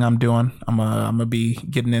anything I'm doing. I'm gonna be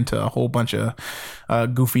getting into a whole bunch of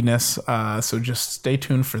goofiness, so just stay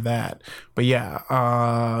tuned for that. But yeah,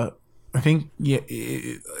 I think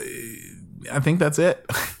that's it.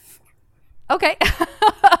 Okay.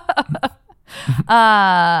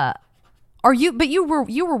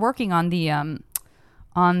 You were working on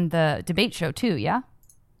the debate show too, yeah?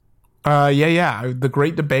 Yeah. The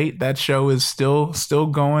Great Debate, that show is still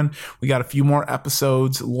going. We got a few more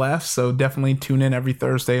episodes left, so definitely tune in every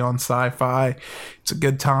Thursday on Sci-Fi. It's a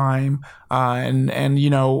good time. And you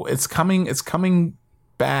know, it's coming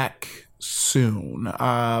back soon.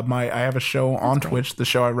 I have a show on Twitch, the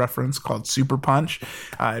show I referenced called Super Punch.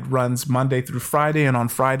 It runs Monday through Friday, and on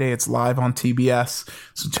Friday it's live on TBS.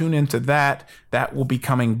 So tune into that. That will be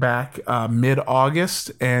coming back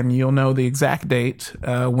mid-August, and you'll know the exact date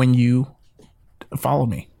when you follow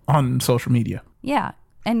me on social media. Yeah.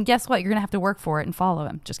 And guess what? You're going to have to work for it and follow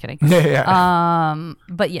him. Just kidding. Yeah.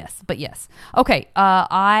 But yes. Okay.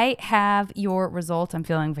 I have your results. I'm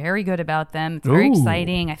feeling very good about them. It's very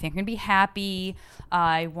exciting. I think I'm going to be happy.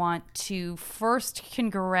 I want to first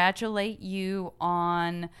congratulate you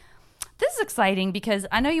on... This is exciting because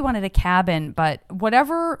I know you wanted a cabin, but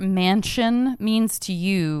whatever mansion means to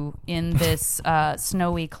you in this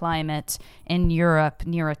snowy climate in Europe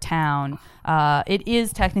near a town, it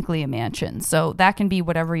is technically a mansion. So that can be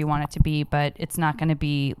whatever you want it to be, but it's not going to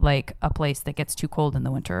be like a place that gets too cold in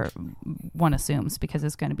the winter, one assumes, because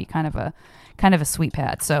it's going to be kind of a sweet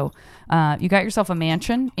pad. So you got yourself a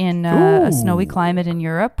mansion in a snowy climate in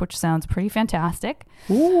Europe, which sounds pretty fantastic.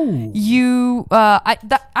 I'm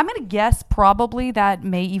going to guess probably that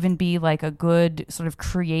may even be like a good sort of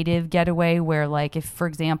creative getaway where, like, if, for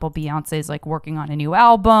example, Beyonce is like working on a new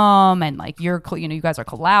album and like you guys are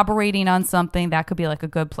collaborating on something, that could be like a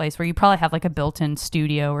good place where you probably have like a built-in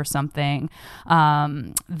studio or something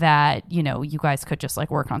that, you guys could just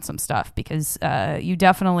like work on some stuff, because you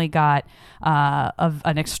definitely got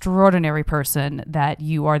an extraordinary person that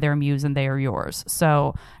you are their muse and they are yours.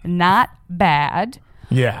 So not bad.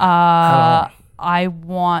 Yeah.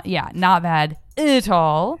 Not bad at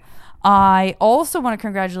all. I also want to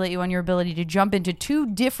congratulate you on your ability to jump into two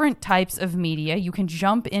different types of media. You can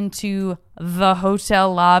jump into the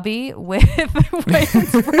hotel lobby with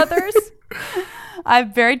Wayans Brothers.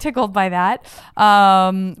 I'm very tickled by that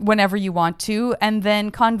whenever you want to. And then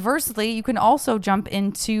conversely, you can also jump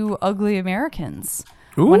into Ugly Americans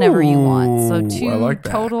whenever you want. So two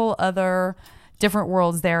total other different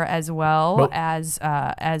worlds there as well, as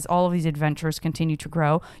all of these adventures continue to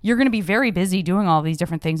grow. You're going to be very busy doing all these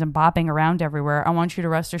different things and bopping around everywhere. I want you to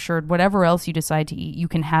rest assured, whatever else you decide to eat, you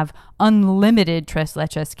can have unlimited tres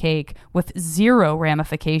leches cake with zero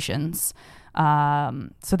ramifications.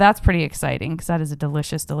 So that's pretty exciting because that is a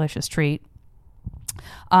delicious, delicious treat.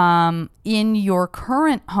 In your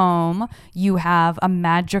current home, you have a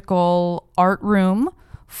magical art room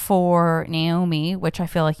for Naomi, which I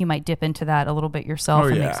feel like you might dip into that a little bit yourself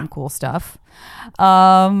and make some cool stuff.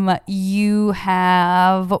 You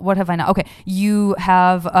have, what have I not? Okay. You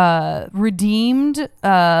have redeemed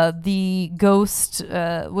the Ghost,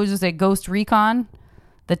 Ghost Recon,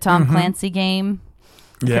 the Tom Clancy game.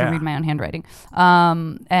 I couldn't read my own handwriting.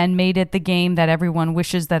 And made it the game that everyone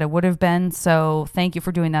wishes that it would have been. So thank you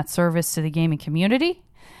for doing that service to the gaming community.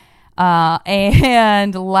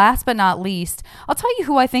 And last but not least, I'll tell you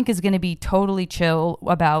who I think is going to be totally chill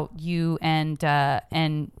about you and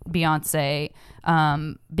Beyonce,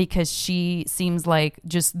 because she seems like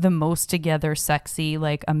just the most together, sexy,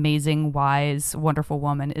 like amazing, wise, wonderful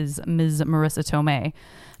woman is Ms. Marissa Tomei.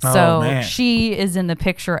 So she is in the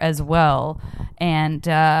picture as well. And,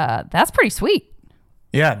 that's pretty sweet.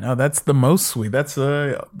 Yeah, no, that's the most sweet. That's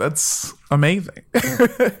amazing.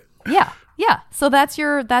 Yeah. So that's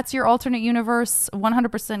your alternate universe,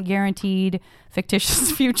 100% guaranteed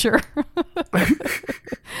fictitious future.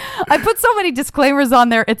 I put so many disclaimers on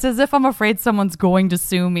there. It's as if I'm afraid someone's going to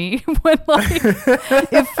sue me when, like,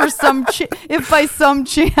 if by some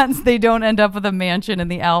chance they don't end up with a mansion in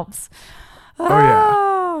the Alps.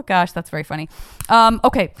 Oh gosh, that's very funny.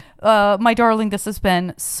 Okay, my darling, this has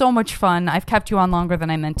been so much fun. I've kept you on longer than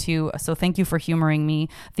I meant to, so thank you for humoring me.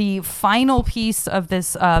 The final piece of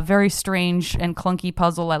this very strange and clunky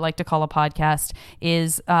puzzle I like to call a podcast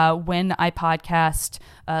is when I podcast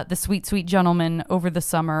the Sweet, Sweet Gentleman over the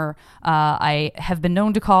summer. I have been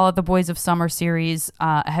known to call it the Boys of Summer series.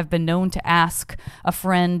 I have been known to ask a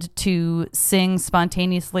friend to sing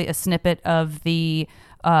spontaneously a snippet of the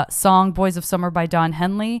song Boys of Summer by Don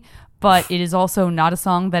Henley, but it is also not a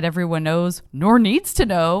song that everyone knows nor needs to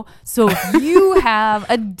know. So if you have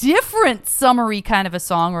a different summery kind of a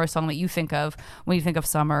song, or a song that you think of when you think of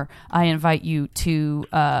summer, I invite you to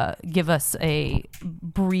give us a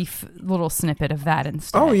brief little snippet of that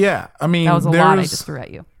instead. Oh yeah, I mean, that was a lot I just threw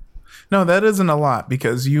at you. No, that isn't a lot,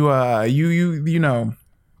 because you know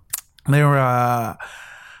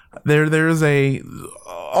there's a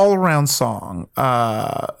all around song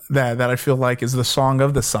that I feel like is the song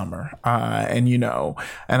of the summer,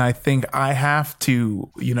 and I think I have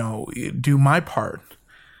to do my part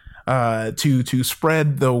to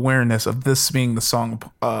spread the awareness of this being the song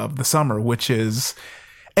of the summer, which is,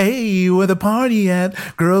 hey, where the party at?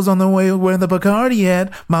 Girls on the way, where the Bacardi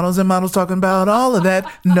at? Models and models talking about all of that.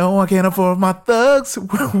 No, I can't afford my thugs.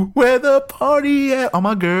 Where the party at? All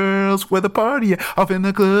my girls, where the party at? Off in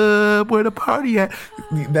the club, where the party at?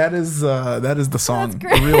 That is the song,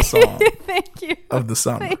 the real song. Thank you. Of the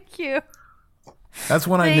summer. Thank you. That's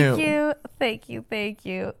when I knew. Thank you.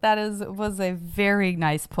 That was a very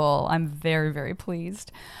nice pull. I'm very, very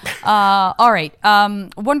pleased. All right.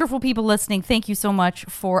 Wonderful people listening. Thank you so much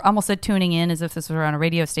for, almost said tuning in as if this were on a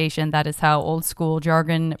radio station. That is how old school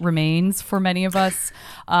jargon remains for many of us.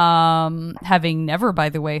 Having never, by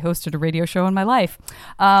the way, hosted a radio show in my life.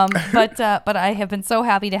 But I have been so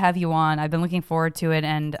happy to have you on. I've been looking forward to it.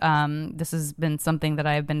 And this has been something that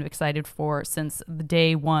I have been excited for since the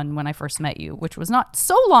day one when I first met you, which was not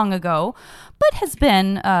so long ago, but has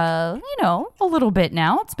been, a little bit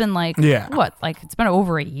now. It's been it's been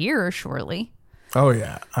over a year, surely. Oh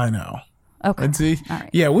yeah, I know. Okay. All right.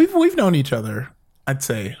 Yeah, we've known each other, I'd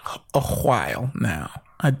say, a while now.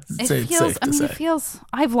 It feels,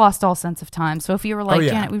 I've lost all sense of time. So if you were like,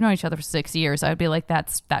 Janet, we've known each other for 6 years, I'd be like,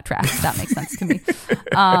 that tracks. That makes sense to me.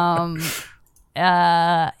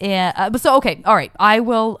 So okay, all right. I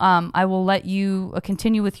will let you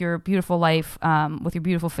continue with your beautiful life, with your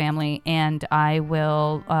beautiful family, and I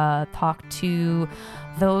will talk to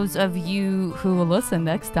those of you who will listen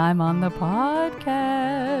next time on the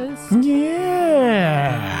podcast.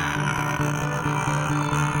 Yeah,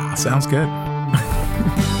 sounds good.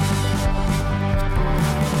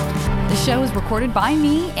 The show is recorded by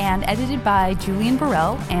me and edited by Julian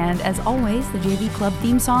Burrell. And as always, the JV Club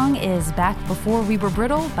theme song is Back Before We Were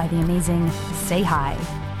Brittle by the amazing Say Hi.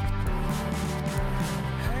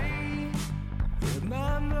 Hey,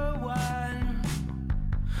 remember when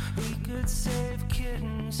we could save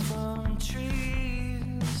kittens from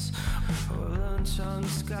trees or lunch on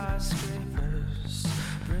skyscrapers,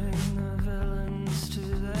 bring the villains to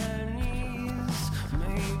their knees.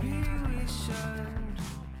 Maybe we should.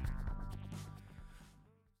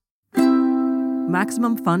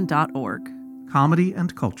 MaximumFun.org. Comedy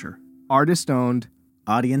and culture. Artist owned.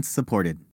 Audience supported.